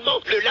 € seulement.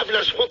 Le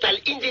lave-linge frontal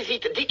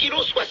Indesit 10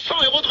 kg, soit 100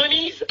 € de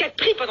remise. 4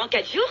 prix pendant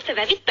 4 jours, ça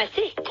va vite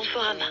passer.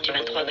 Conforama, du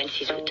 23 au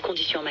 26 août.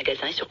 Conditions en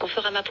magasin et sur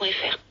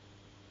conforama.fr.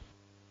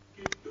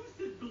 Tout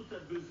ce dont tu as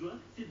besoin,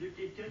 c'est de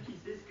quelqu'un qui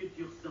sait ce que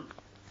tu ressens.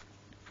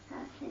 Ça,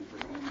 c'est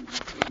vraiment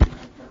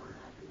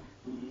adorable.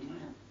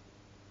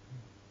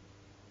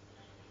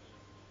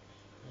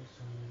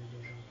 Ça, on avait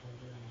déjà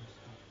entendu à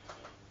l'instant.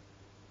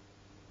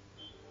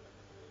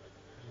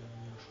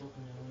 Je crois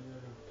qu'on est rendu à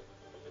là.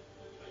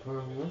 Ah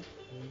ouais?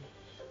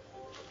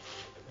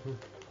 Oui.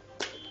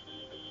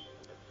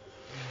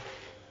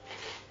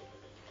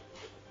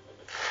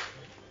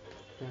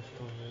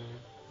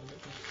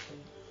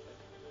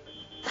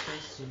 Ça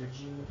c'est le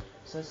gym,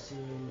 ça c'est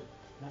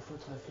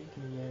l'infotrafic,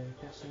 mais il n'y a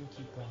personne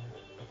qui parle.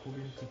 Un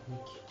problème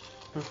technique.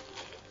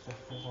 Sur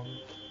forum.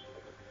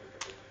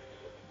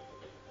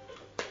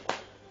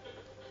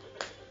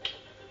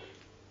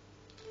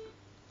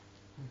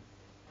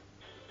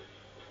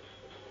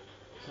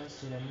 Ça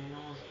c'est la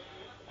mélange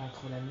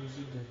entre la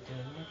musique de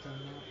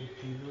notamment et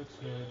puis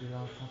l'autre de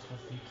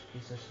l'infotrafic.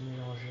 Et ça se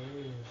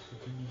mélangeait,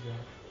 c'était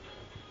bizarre.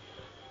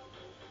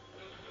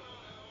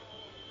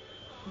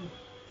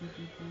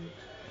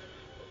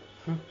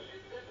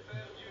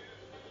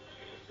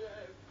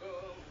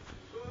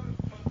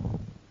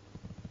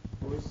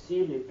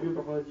 Aussi les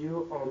pubs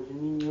radio en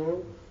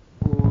mignon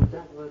ou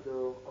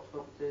d'Arvador, en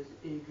parenthèse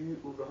aiguë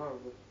ou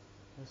grave.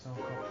 Ça c'est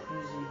encore plus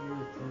aigu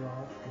et plus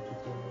grave que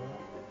tout à l'heure.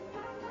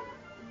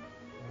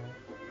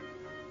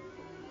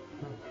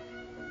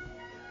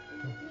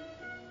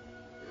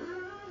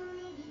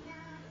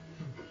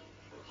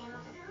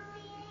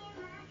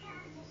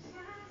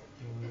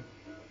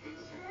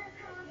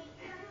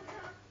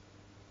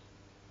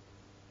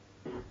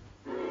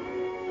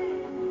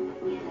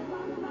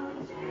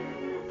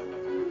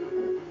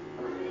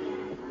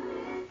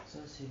 Ça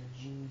c'est le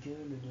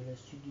jingle de la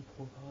suite du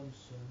programme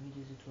sur Nuit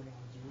des Étoiles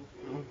Radio.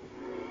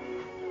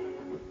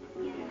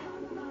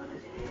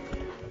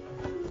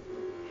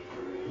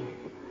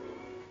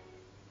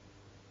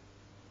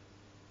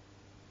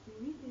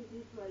 Nuit des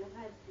Étoiles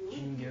Radio,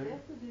 Jingle.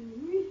 ouverte de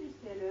minuit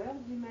jusqu'à l'heure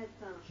du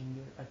matin.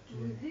 Jingle actuel.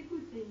 Vous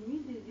écoutez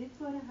Nuit des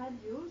Étoiles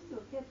Radio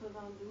sur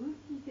 92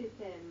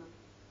 FM.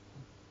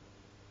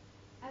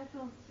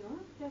 Attention,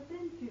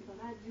 certaines pubs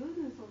radio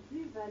ne sont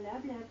plus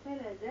valables après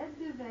la date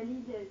de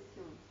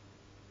validation.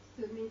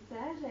 Ce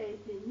message a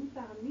été mis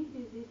par Nuit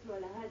des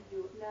Étoiles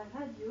Radio la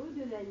radio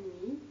de la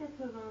nuit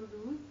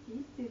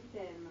 92.6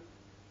 FM.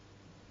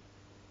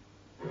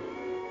 C'est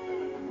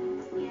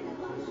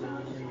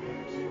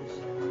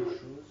la même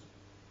chose.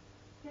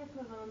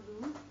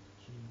 92.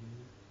 Qui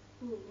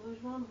est Pour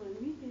rejoindre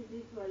Nuit des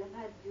Étoiles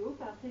Radio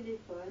par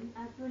téléphone,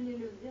 appelez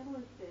le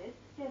 07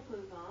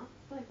 80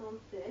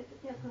 57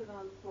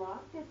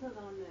 83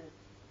 89.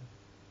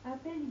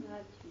 Appel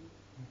gratuit.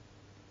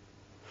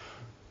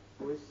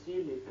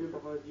 Voici les pubs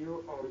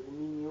radio en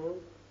mignon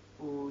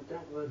ou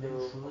d'arbre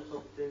d'or, en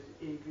orthèse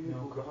aiguë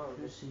ou grave.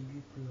 Plus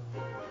aigu, plus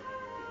grave.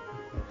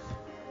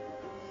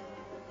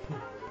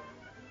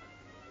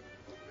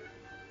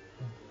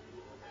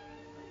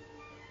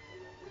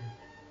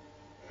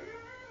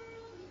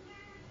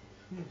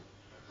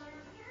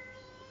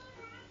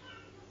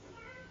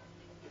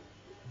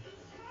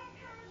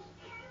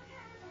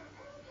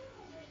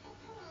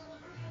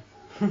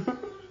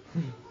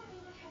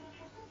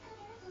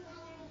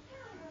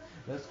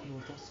 Là, ce qu'on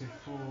entend, c'est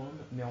forum,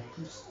 mais en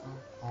plus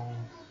 1, en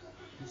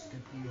plus que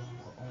plus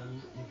en haut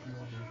et plus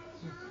en bas.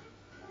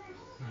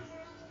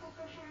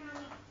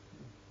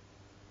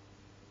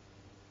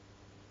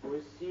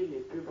 Voici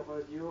les pubs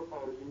radio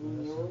en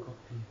mignon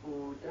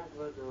ou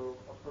d'arbre d'or,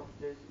 en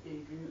orthèse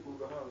aiguë ou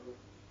grave.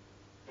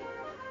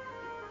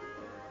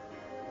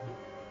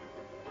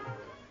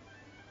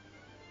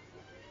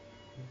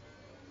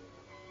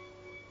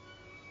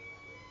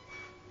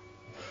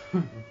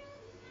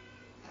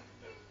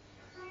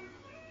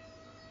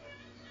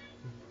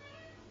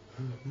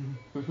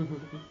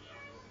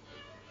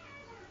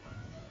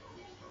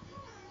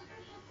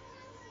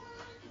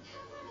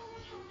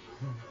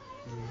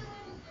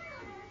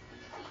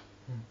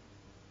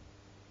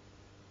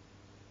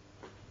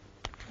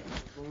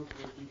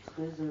 Vendredi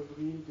 13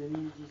 avril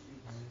 2018.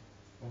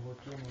 On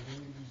retourne en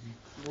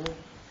 2018. Bon,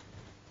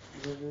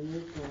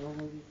 bienvenue sur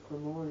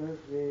l'enregistrement. Là,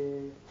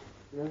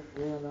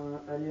 je vais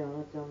aller à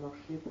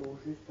Intermarché pour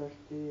juste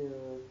acheter,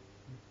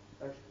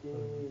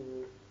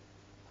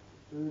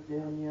 deux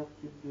dernières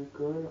tubes de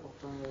colle.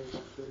 Enfin,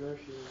 parce que là,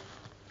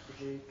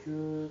 j'ai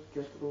que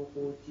 4,10 €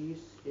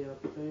 et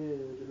après,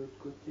 de l'autre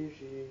côté,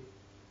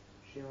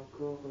 j'ai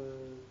encore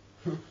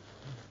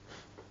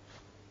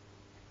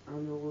 1,60 €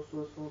 x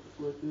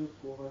 2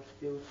 pour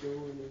acheter au cas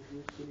où il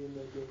existe les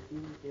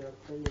magazines, et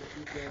après il n'y a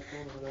plus qu'à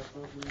attendre à la fin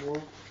du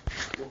mois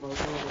pour avoir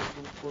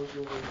 33 €.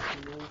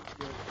 Sinon,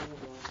 si attendre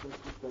un peu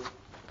plus tard.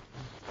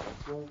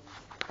 Bon,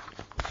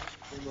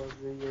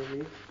 je vais y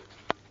aller.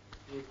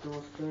 J'étais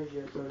en stage il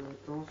n'y a pas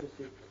longtemps, ça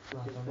s'est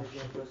très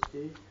bien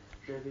passé.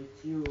 J'avais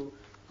dit au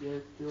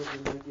directeur du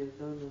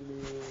magasin nommé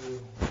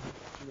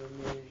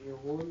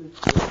Jérôme,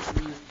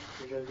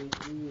 j'avais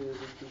dit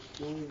des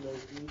questions, il m'a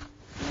dit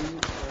oui,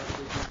 avec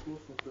les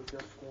courses on peut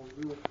faire ce qu'on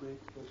veut, on peut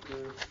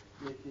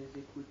mettre des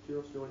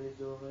écouteurs sur les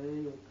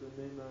oreilles, on peut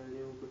même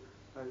aller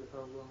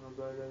avoir un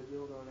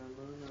baladeur dans la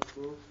main,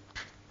 n'importe.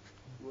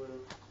 Voilà.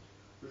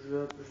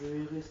 Je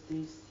vais rester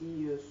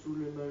ici sous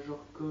le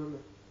Majorcom,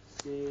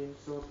 c'est une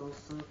sorte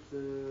d'enceinte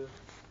de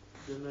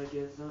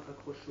magasin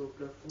accroché au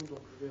plafond,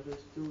 donc je vais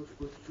rester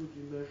au-dessous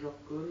du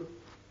Majorcom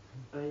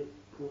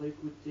pour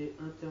écouter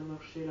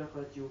Intermarché la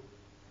radio.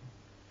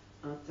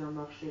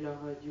 Intermarché la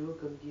radio,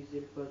 comme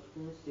disait le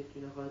patron, c'est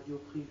une radio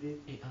privée.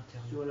 Et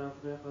sur la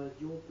vraie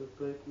radio, on ne peut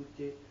pas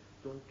écouter.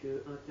 Donc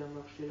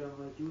Intermarché la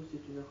radio,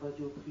 c'est une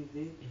radio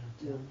privée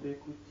et on peut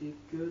écouter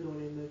que dans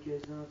les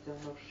magasins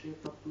Intermarché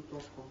partout en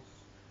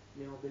France.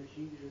 Mais en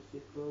Belgique, je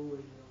sais pas où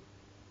ailleurs.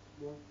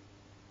 Bon,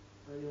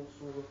 allez, on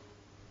s'en va.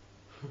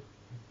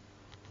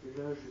 Et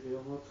là, je vais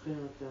rentrer à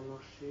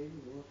Intermarché.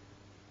 Bon.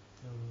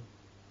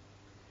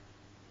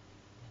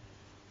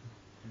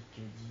 Le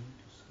caddie,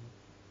 tout ça.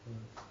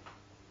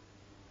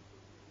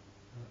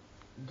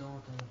 Dans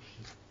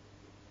Intermarché.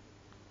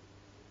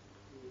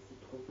 Je me suis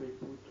trompé de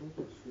bouton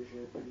parce que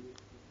j'ai appuyé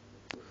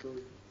sur autre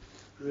chose.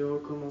 Je vais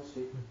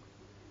recommencer.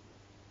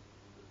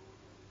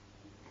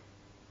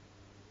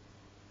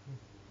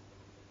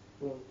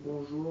 Bon,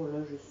 bonjour,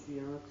 là je suis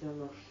à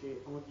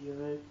Intermarché en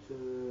direct,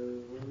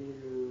 on est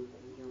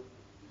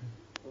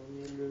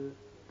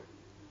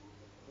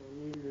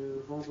le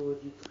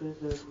vendredi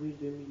 13 avril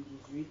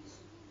 2018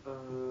 à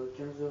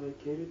 15h et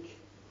quelques.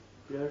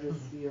 Là je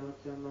suis à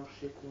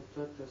Intermarché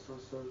Contact à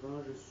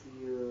Saint-Savin, je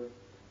suis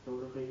dans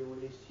le rayon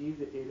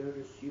lessive et là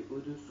je suis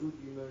au-dessous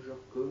du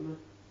Majorcom.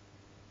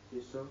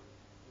 C'est ça,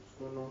 ce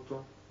qu'on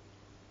entend.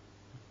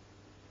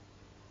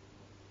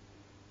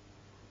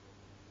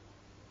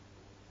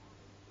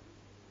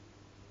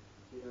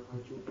 C'est la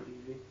radio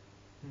privée.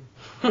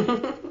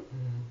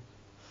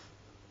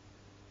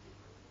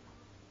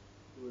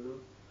 Voilà.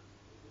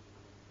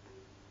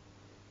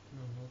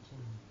 Non, non.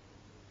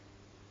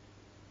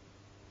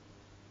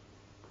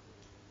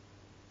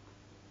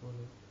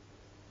 Voilà.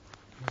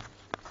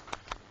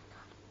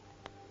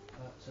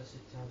 Ah, ça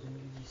c'était en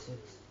 2017.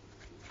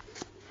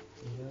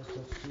 Et là, cette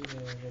fois-ci,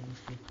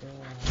 j'habitais pas en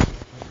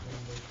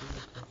campagne d'Athènes,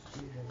 cette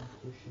fois-ci,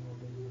 j'habitais chez ma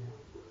belle-mère.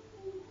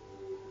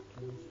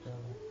 Juste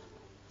avant.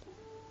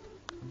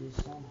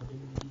 Décembre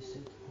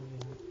 2017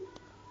 environ.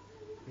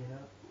 Et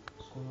là,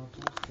 ce qu'on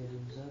entend, c'est le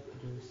zap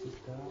de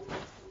Star.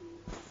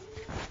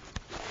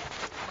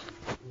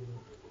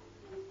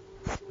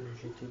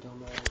 J'étais dans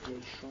ma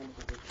vieille chambre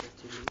avec la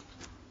télé.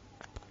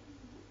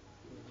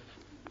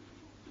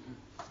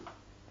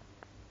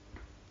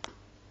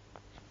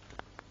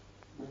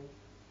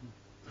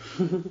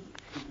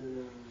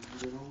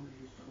 De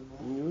l'enregistrement.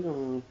 Oui,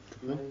 non,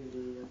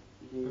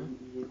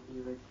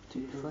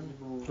 téléphone.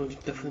 Ton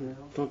dictaphone,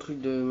 ton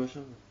truc de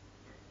machin.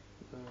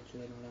 Tu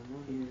l'as dans la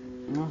main.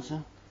 Non, ça.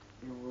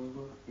 Et on va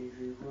voir, et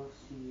je vais voir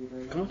si...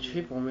 Comment tu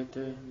fais pour mettre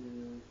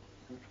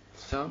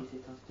ça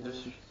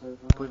dessus, ça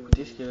va, pour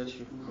écouter ce qu'il y a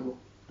dessus?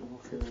 Donc en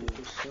fait, j'ai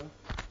fait ça.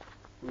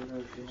 Voilà,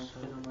 je vais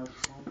rentrer dans ma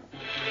chambre.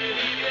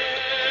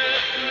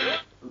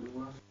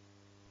 Voir.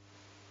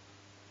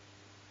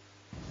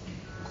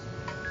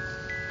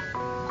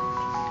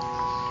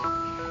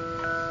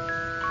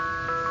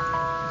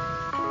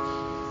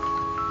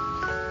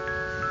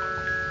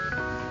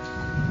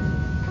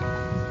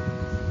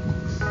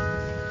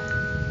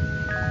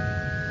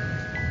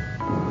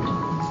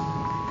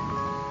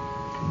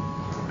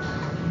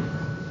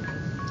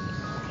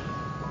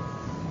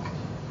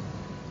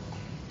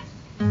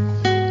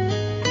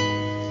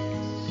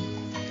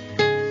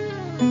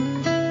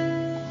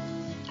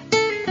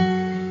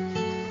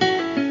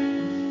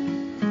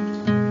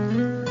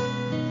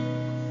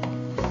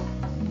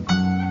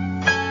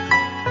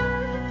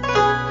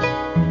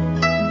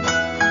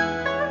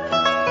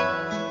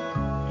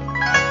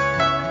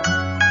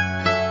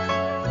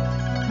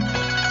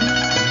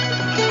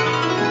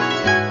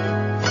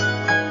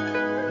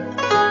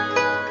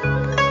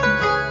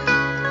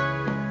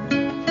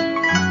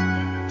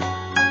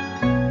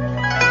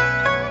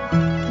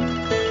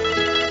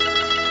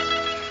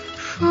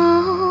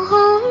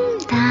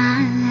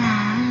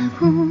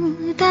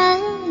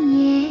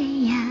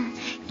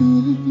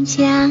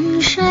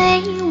江水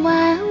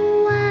弯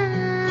弯，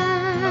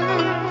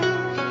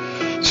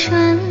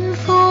春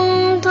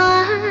风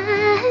短，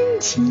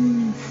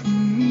青丝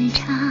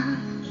长，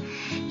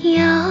又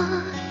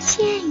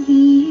见雨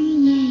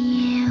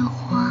夜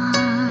黄。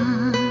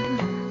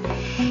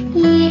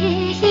夜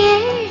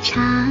夜长，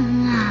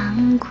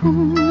窟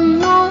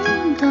窿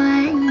短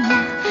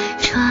呀，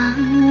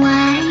窗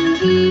外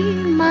雨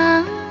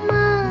茫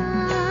茫。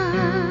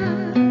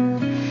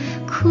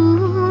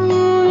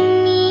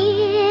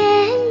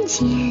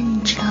见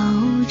惆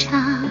怅，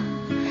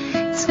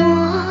昨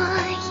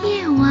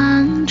夜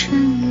望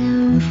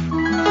春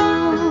风，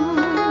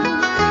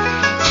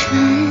春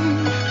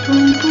风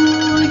不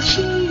知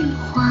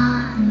花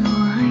落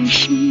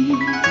时，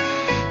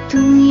独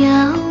有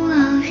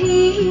雨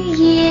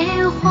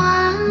夜黄。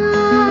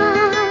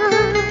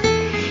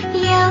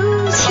有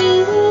情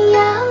有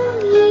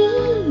义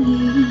雨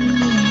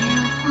夜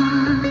黄，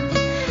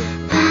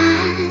伴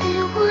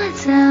我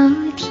走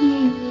天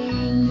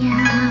涯。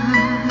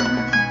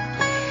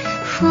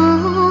风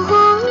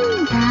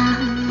大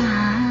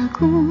鼓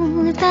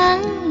荡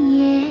夜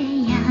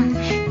扬，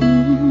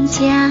一江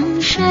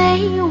水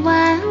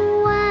弯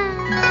弯。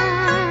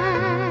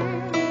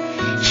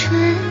春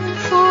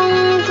风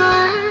短，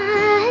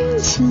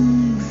青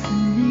丝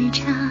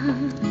长，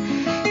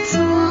昨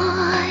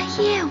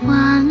夜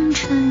望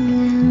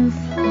春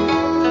风。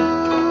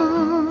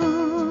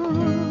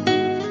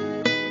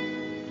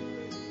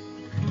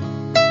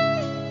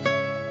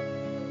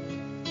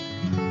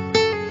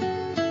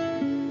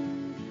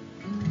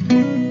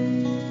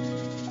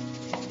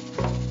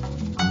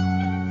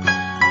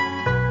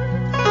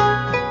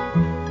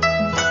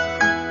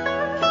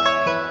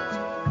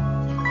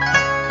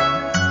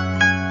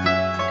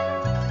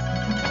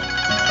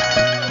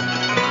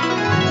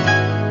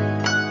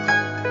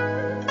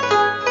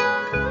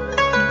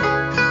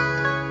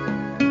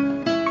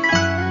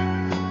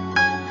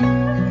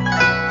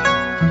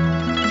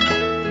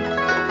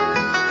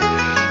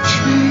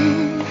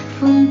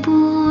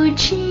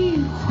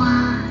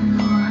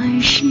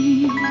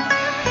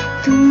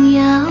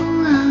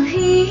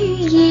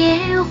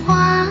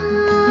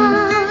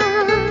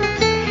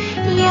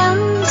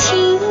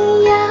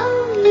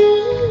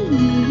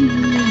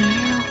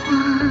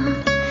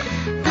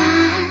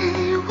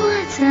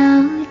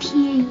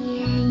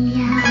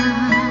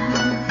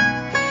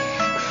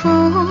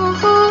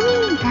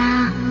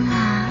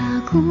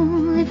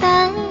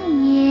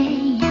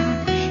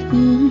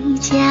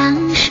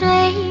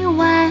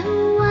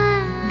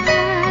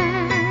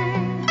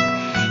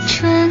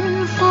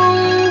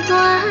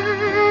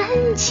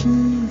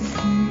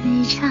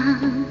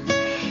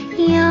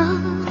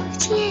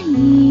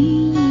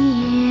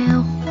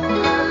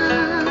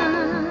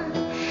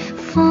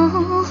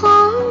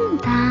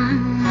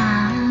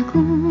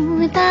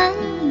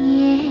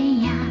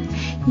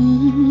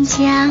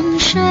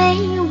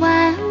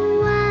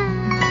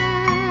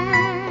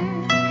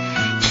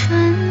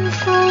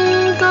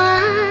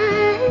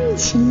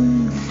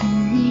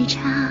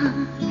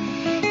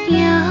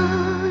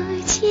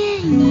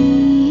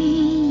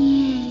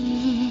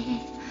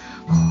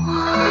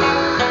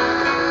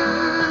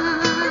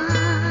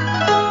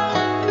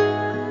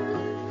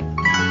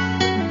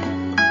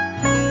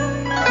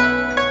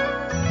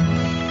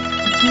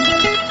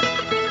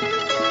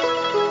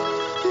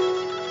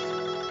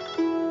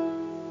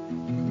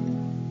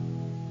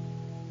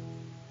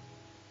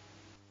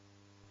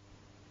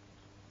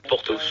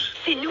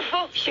C'est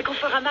nouveau chez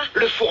Conforama.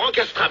 Le four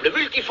encastrable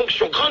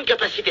multifonction grande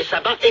capacité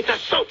Saba est à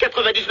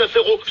 199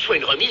 €, soit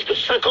une remise de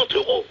 50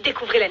 €.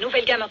 Découvrez la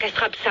nouvelle gamme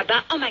encastrable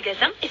Saba en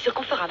magasin et sur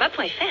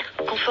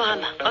conforama.fr.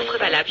 Conforama, offre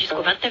valable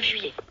jusqu'au 29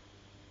 juillet.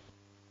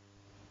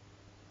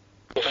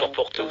 Confort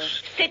pour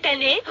tous. Cette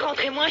année,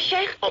 rentrez moins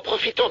cher. En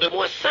profitant de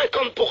moins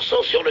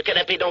 50% sur le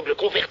canapé d'angle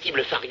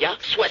convertible Faria,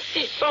 soit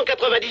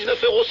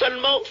 699 €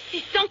 seulement.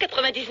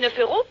 699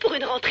 € pour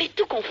une rentrée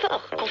tout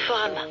confort.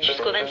 Conforama,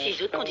 jusqu'au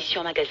 26 août,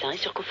 conditions en magasin et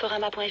sur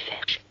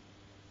conforama.fr.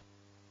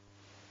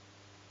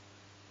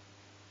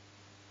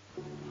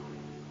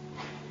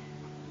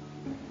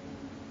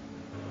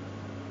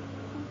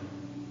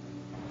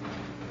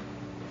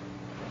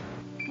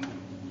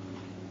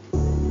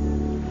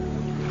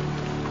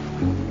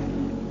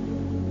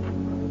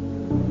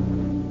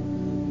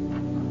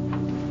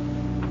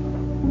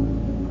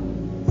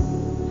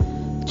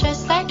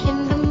 Just like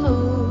in the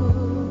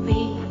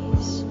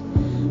movies,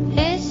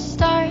 it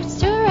starts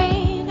to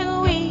rain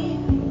and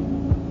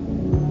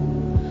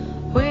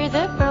we're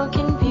the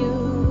broken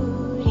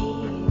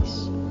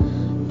beauties.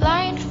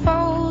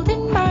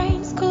 Blindfolded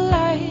minds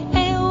collide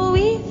and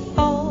we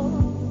fall.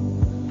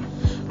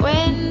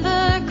 When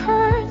the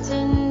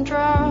curtain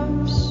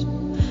drops,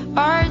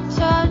 our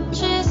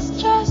touch is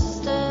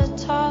just a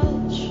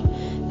touch.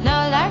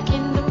 Now like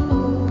in the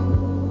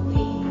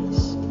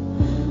movies,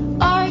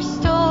 our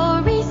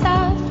stories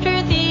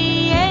after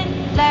the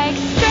end, like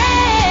strangers,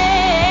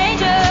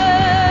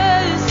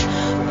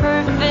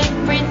 perfect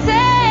pretenders.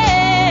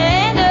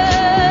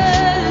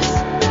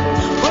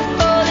 We're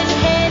falling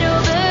head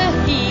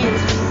over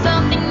heels for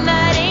something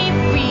that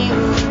ain't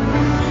real.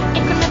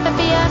 It could never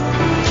be us,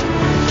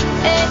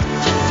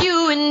 it's just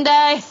you and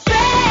I. Strangers,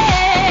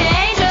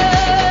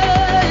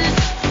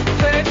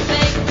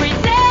 perfect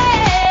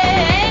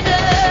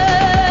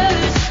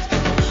pretenders.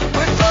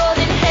 We're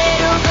falling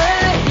head over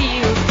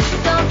heels for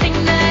something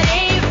that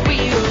ain't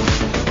real.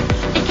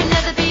 It can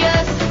never be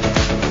us,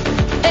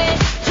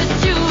 it's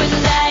just you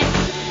and I.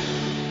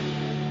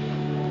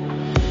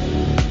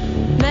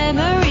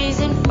 Memories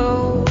and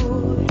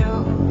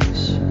photos,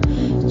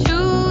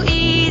 too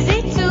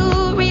easy to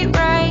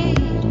rewrite.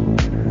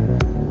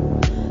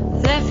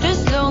 Left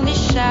us lonely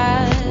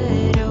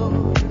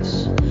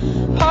shadows,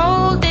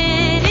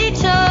 holding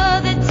each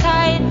other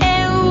tight,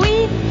 and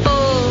we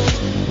fall.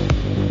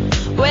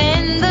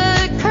 When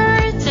the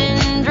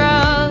curtain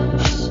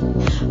drops,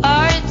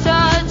 our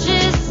touch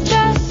is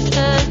just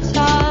a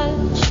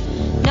touch.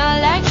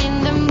 Not like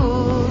in the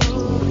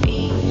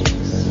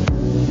movies,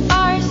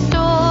 our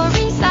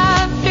stories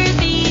after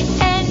the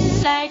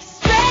end, like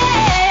strangers,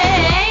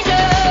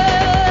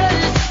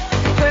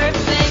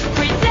 perfect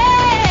pretenders.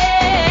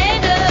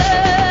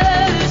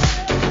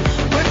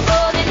 We're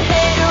falling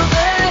head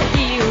over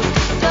heels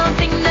for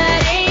something that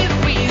ain't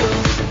real.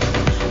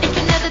 It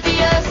can never be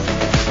us,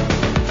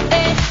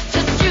 it's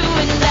just you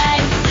and I.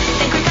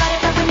 Think we got it,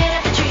 but we made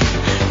up a dream.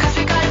 'Cause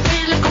we got a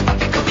pretty look of what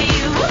we could be.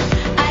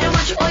 I don't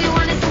want you, all you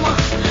want is the one.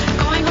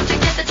 Going home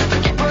together to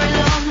forget we're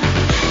alone.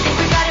 Think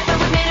we got it, but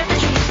we made up a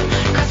dream.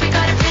 'Cause we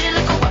got a pretty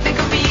look of what we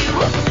could be.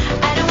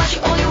 I don't want you,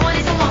 all you want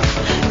is the one.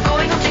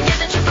 Going home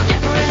together to forget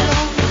we're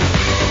alone.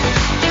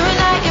 You and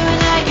I, you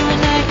and I, you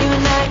and I, you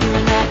and I, you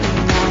and I, you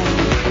and I.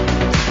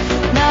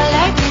 Not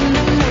like in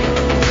the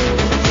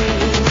movies.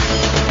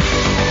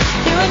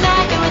 You and I,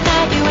 you and I,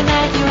 you and I,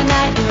 you and I,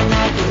 you and I,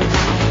 you and I.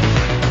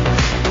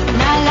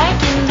 Not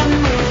like in the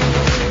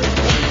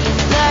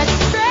movies. Like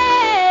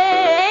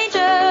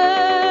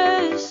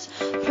strangers,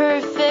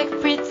 perfect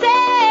pretenders.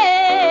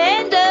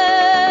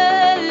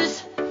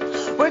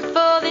 We're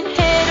falling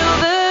head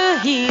over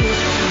heels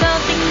for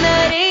something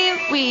that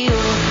ain't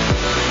real.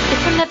 It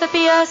can never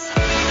be us,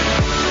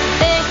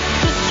 it's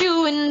just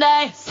you and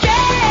I. Strangers,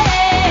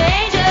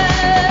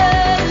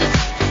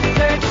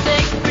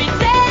 perfect pretenders.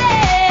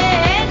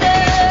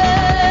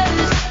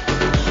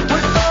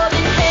 We're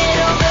falling head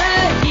over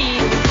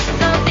heels for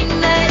something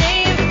that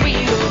ain't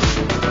real.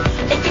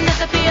 It can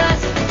never be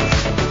us,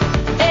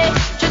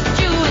 it's just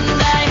you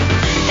and I.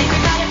 Think we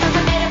got it, but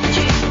we made up a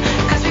dream.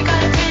 'Cause we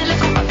got a pretty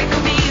look of what we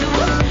could be.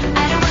 I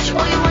don't want you,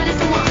 all you want is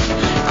the one.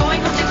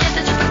 Going home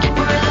together to forget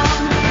we're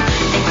alone.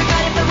 Think we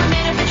got it, but we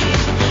made up a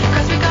dream.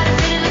 'Cause we got a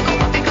pretty look of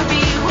what we could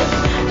be.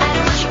 I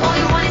don't want you, all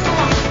you want is the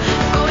one.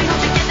 Going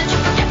home together to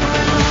forget we're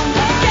alone.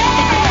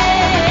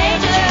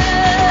 Strangers,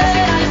 'cause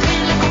we got a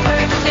pretty look of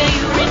perfect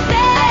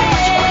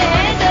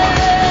pretenders.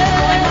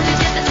 Going home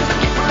together to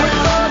forget we're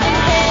alone.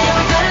 Think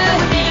we got a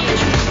dream.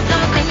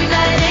 Something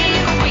that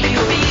ain't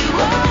real.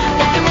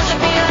 I don't want you,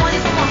 all you want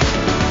is the one.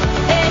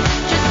 It's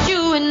just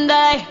you and I.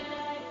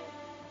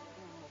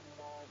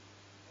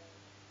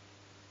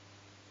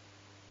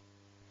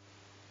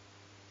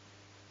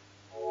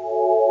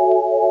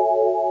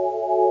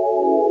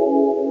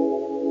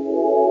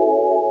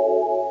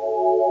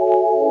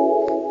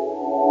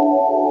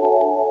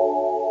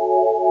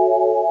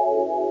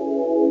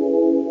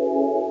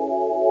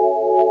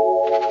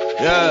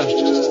 Yeah.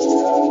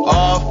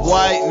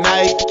 Off-white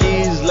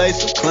Nikes,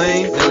 lace them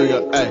clean. There we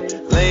go. Hey.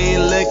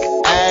 Lean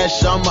liquor, ass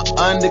ash on my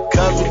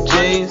undercover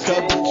jeans.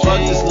 Fuck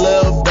this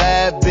little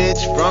bad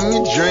bitch from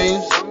your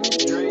dreams.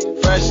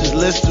 Fresh as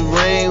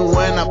Listerine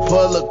when I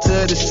pull up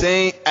to the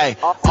scene. Ayy,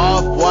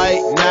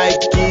 off-white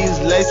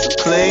Nikes, lace them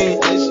clean.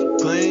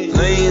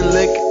 Lean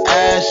liquor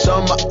ash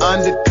on my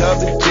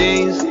undercover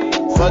jeans.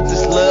 Fuck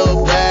this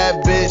little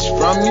bad bitch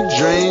from your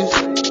dreams.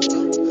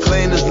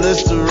 Clean as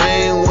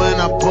Listerine when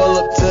I pull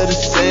up to the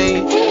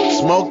scene.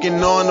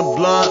 Smoking on the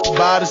blunt,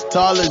 about as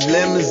tall as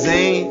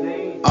limousine.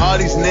 All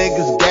these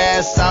niggas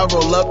gas, I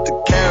roll up the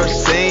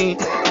kerosene.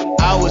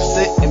 I was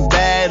sitting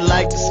bad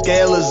like the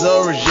scale is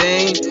a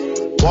regime.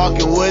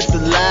 Walking with the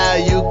loud,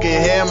 you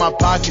can hear my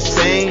pocket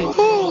sing.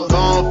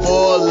 Gone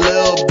for a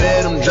little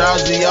bit, I'm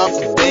drowsy off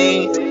the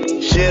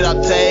bean. Shit, I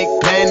take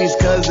pennies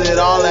cause it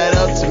all add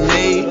up to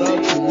me.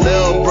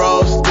 Lil'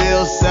 bro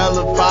still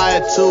selling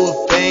fire to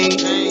a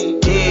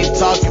fiend. He ain't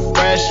talking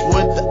fresh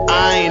with the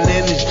iron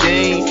in his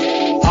jeans.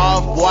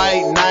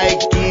 Off-white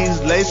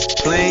Nikes, lace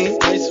clean.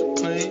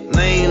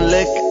 Lean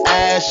liquor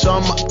ash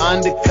on my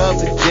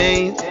undercover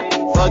jeans.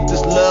 Fuck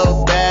this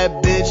little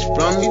bad bitch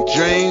from your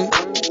dreams.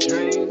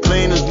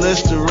 Clean as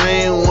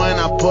Listerine when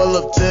I pull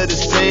up to the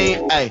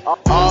scene. Ayy,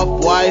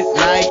 off-white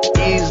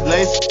Nikes,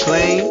 lace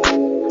clean.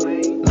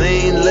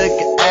 Lean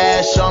liquor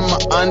ash on my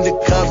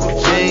undercover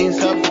jeans.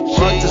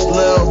 Fuck this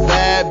little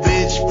bad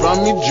bitch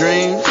from your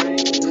dreams.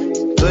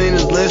 Clean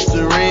as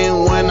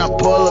Listerine when I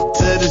pull up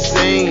to the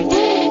scene.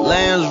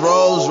 Lambs,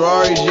 Rolls,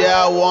 Rory's,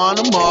 yeah, I want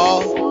them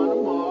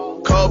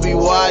all. Kobe,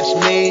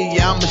 watch me,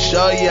 yeah, I'ma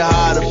show you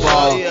how to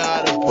ball.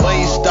 When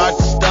you start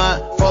to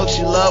stunt, folks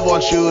you love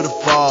want you to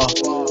fall.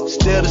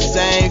 Still the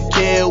same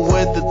kid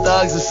with the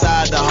thugs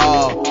inside the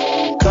hall.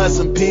 Cut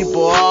some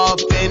people off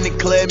and it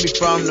cleared me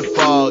from the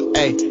fog.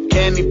 Ayy,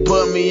 can he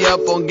put me up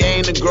on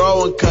game to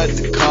grow and cut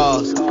the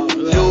cost?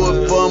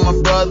 Do it for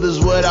my brothers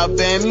without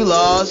family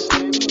loss.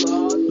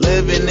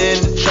 Living in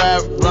the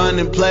trap,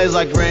 running plays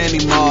like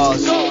Randy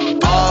Moss.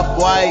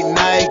 Off-white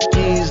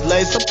Nikes,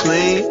 lace up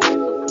clean.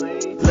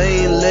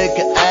 Lean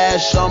liquor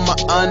ash on my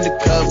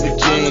undercover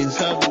jeans.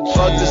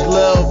 Fuck this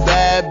little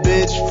bad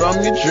bitch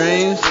from your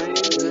dreams.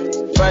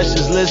 Fresh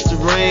as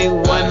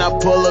Listerine when I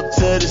pull up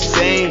to the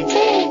scene.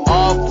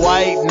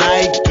 Off-white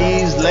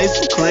Nikes, lace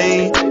them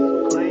clean.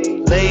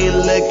 Lean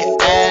liquor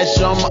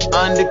ash on my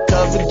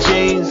undercover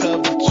jeans.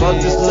 Fuck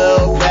this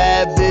little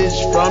bad bitch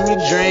from your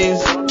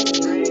dreams.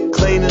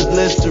 Clean as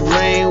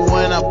Listerine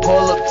when I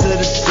pull up to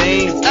the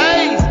scene.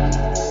 Hey!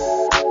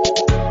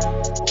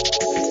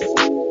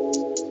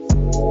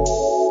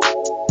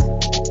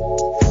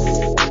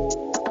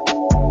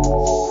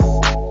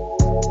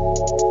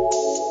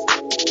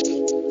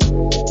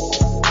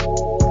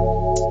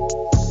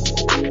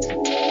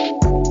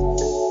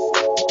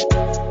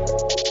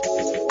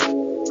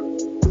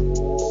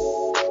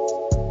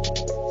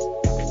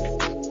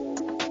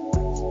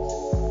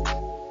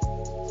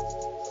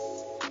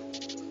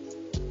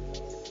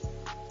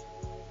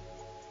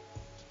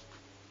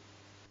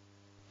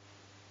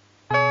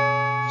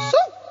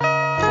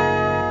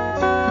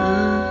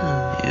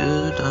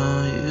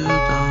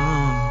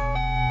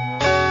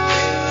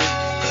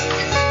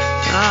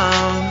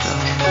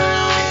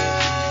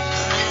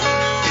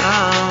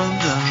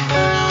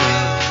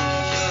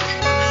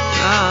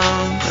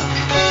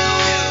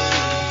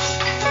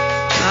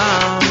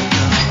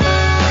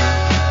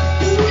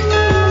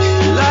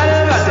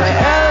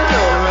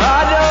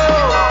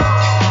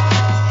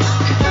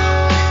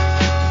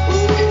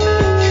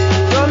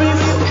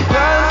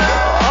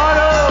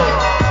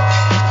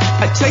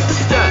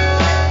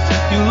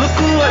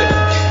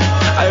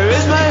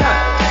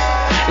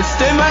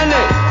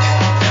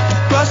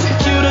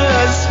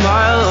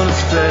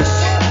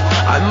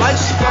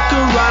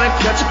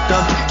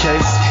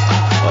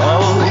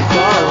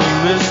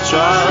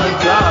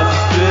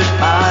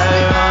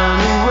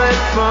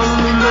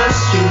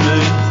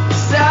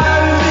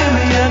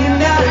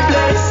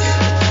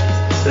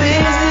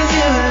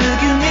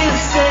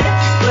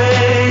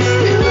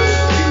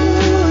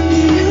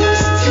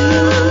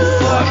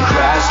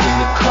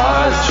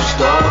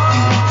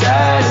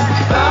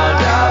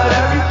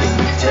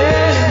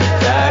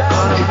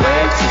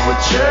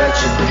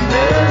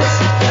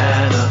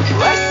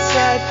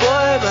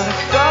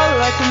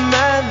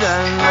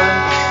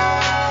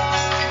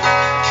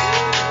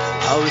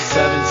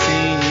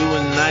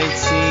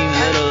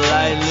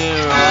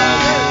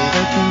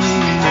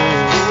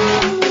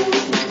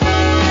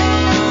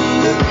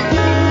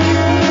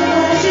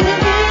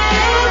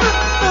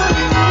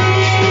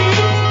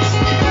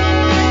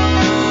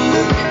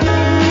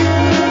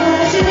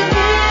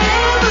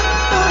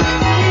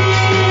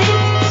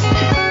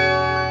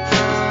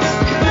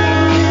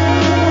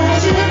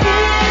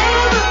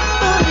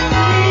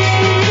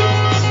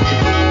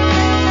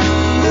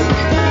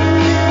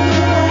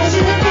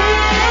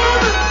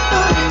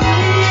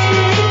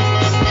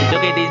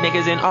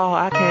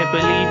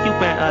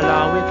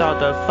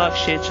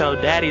 Shit your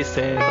daddy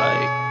said,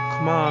 like,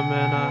 come on,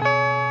 man,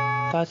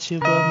 I thought you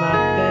were my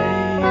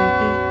baby,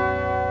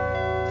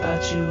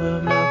 thought you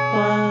were my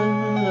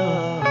one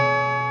love,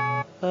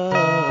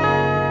 oh.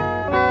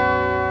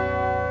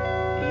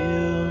 You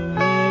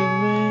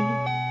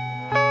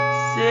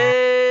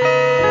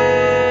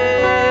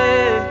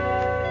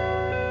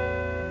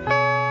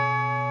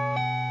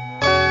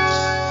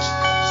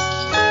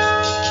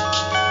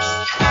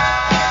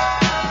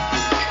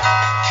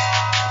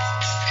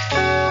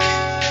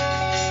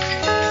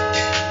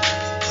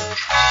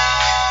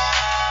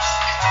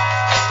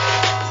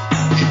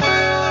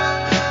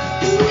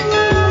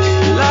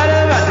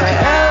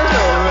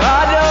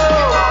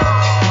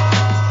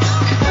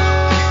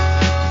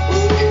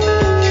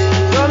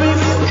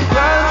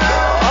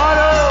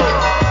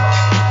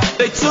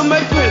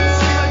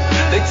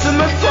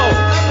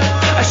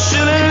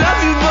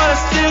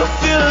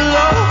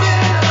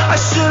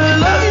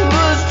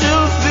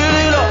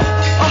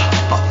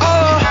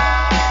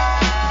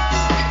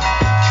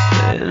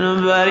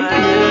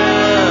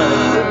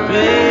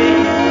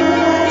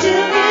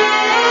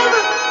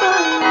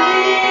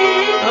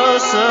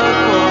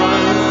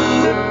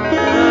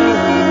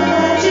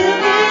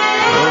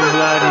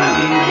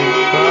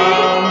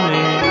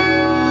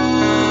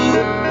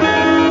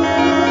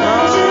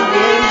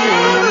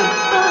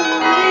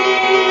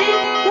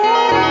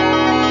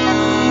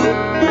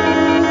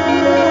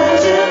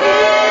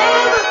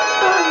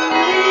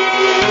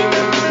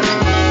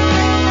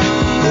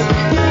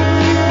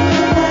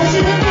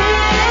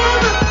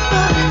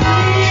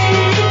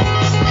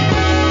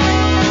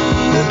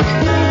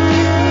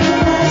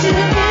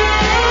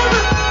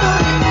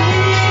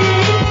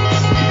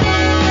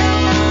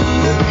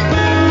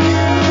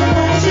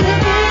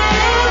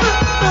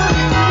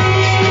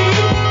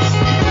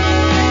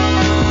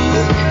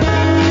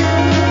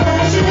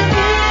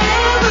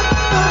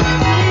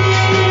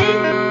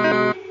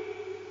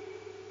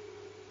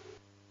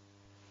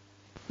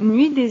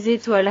Nuit des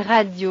Étoiles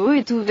Radio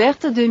est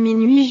ouverte de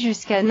minuit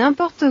jusqu'à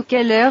n'importe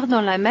quelle heure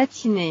dans la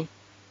matinée.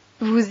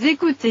 Vous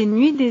écoutez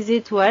Nuit des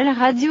Étoiles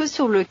Radio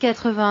sur le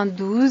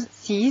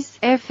 92.6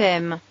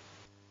 FM.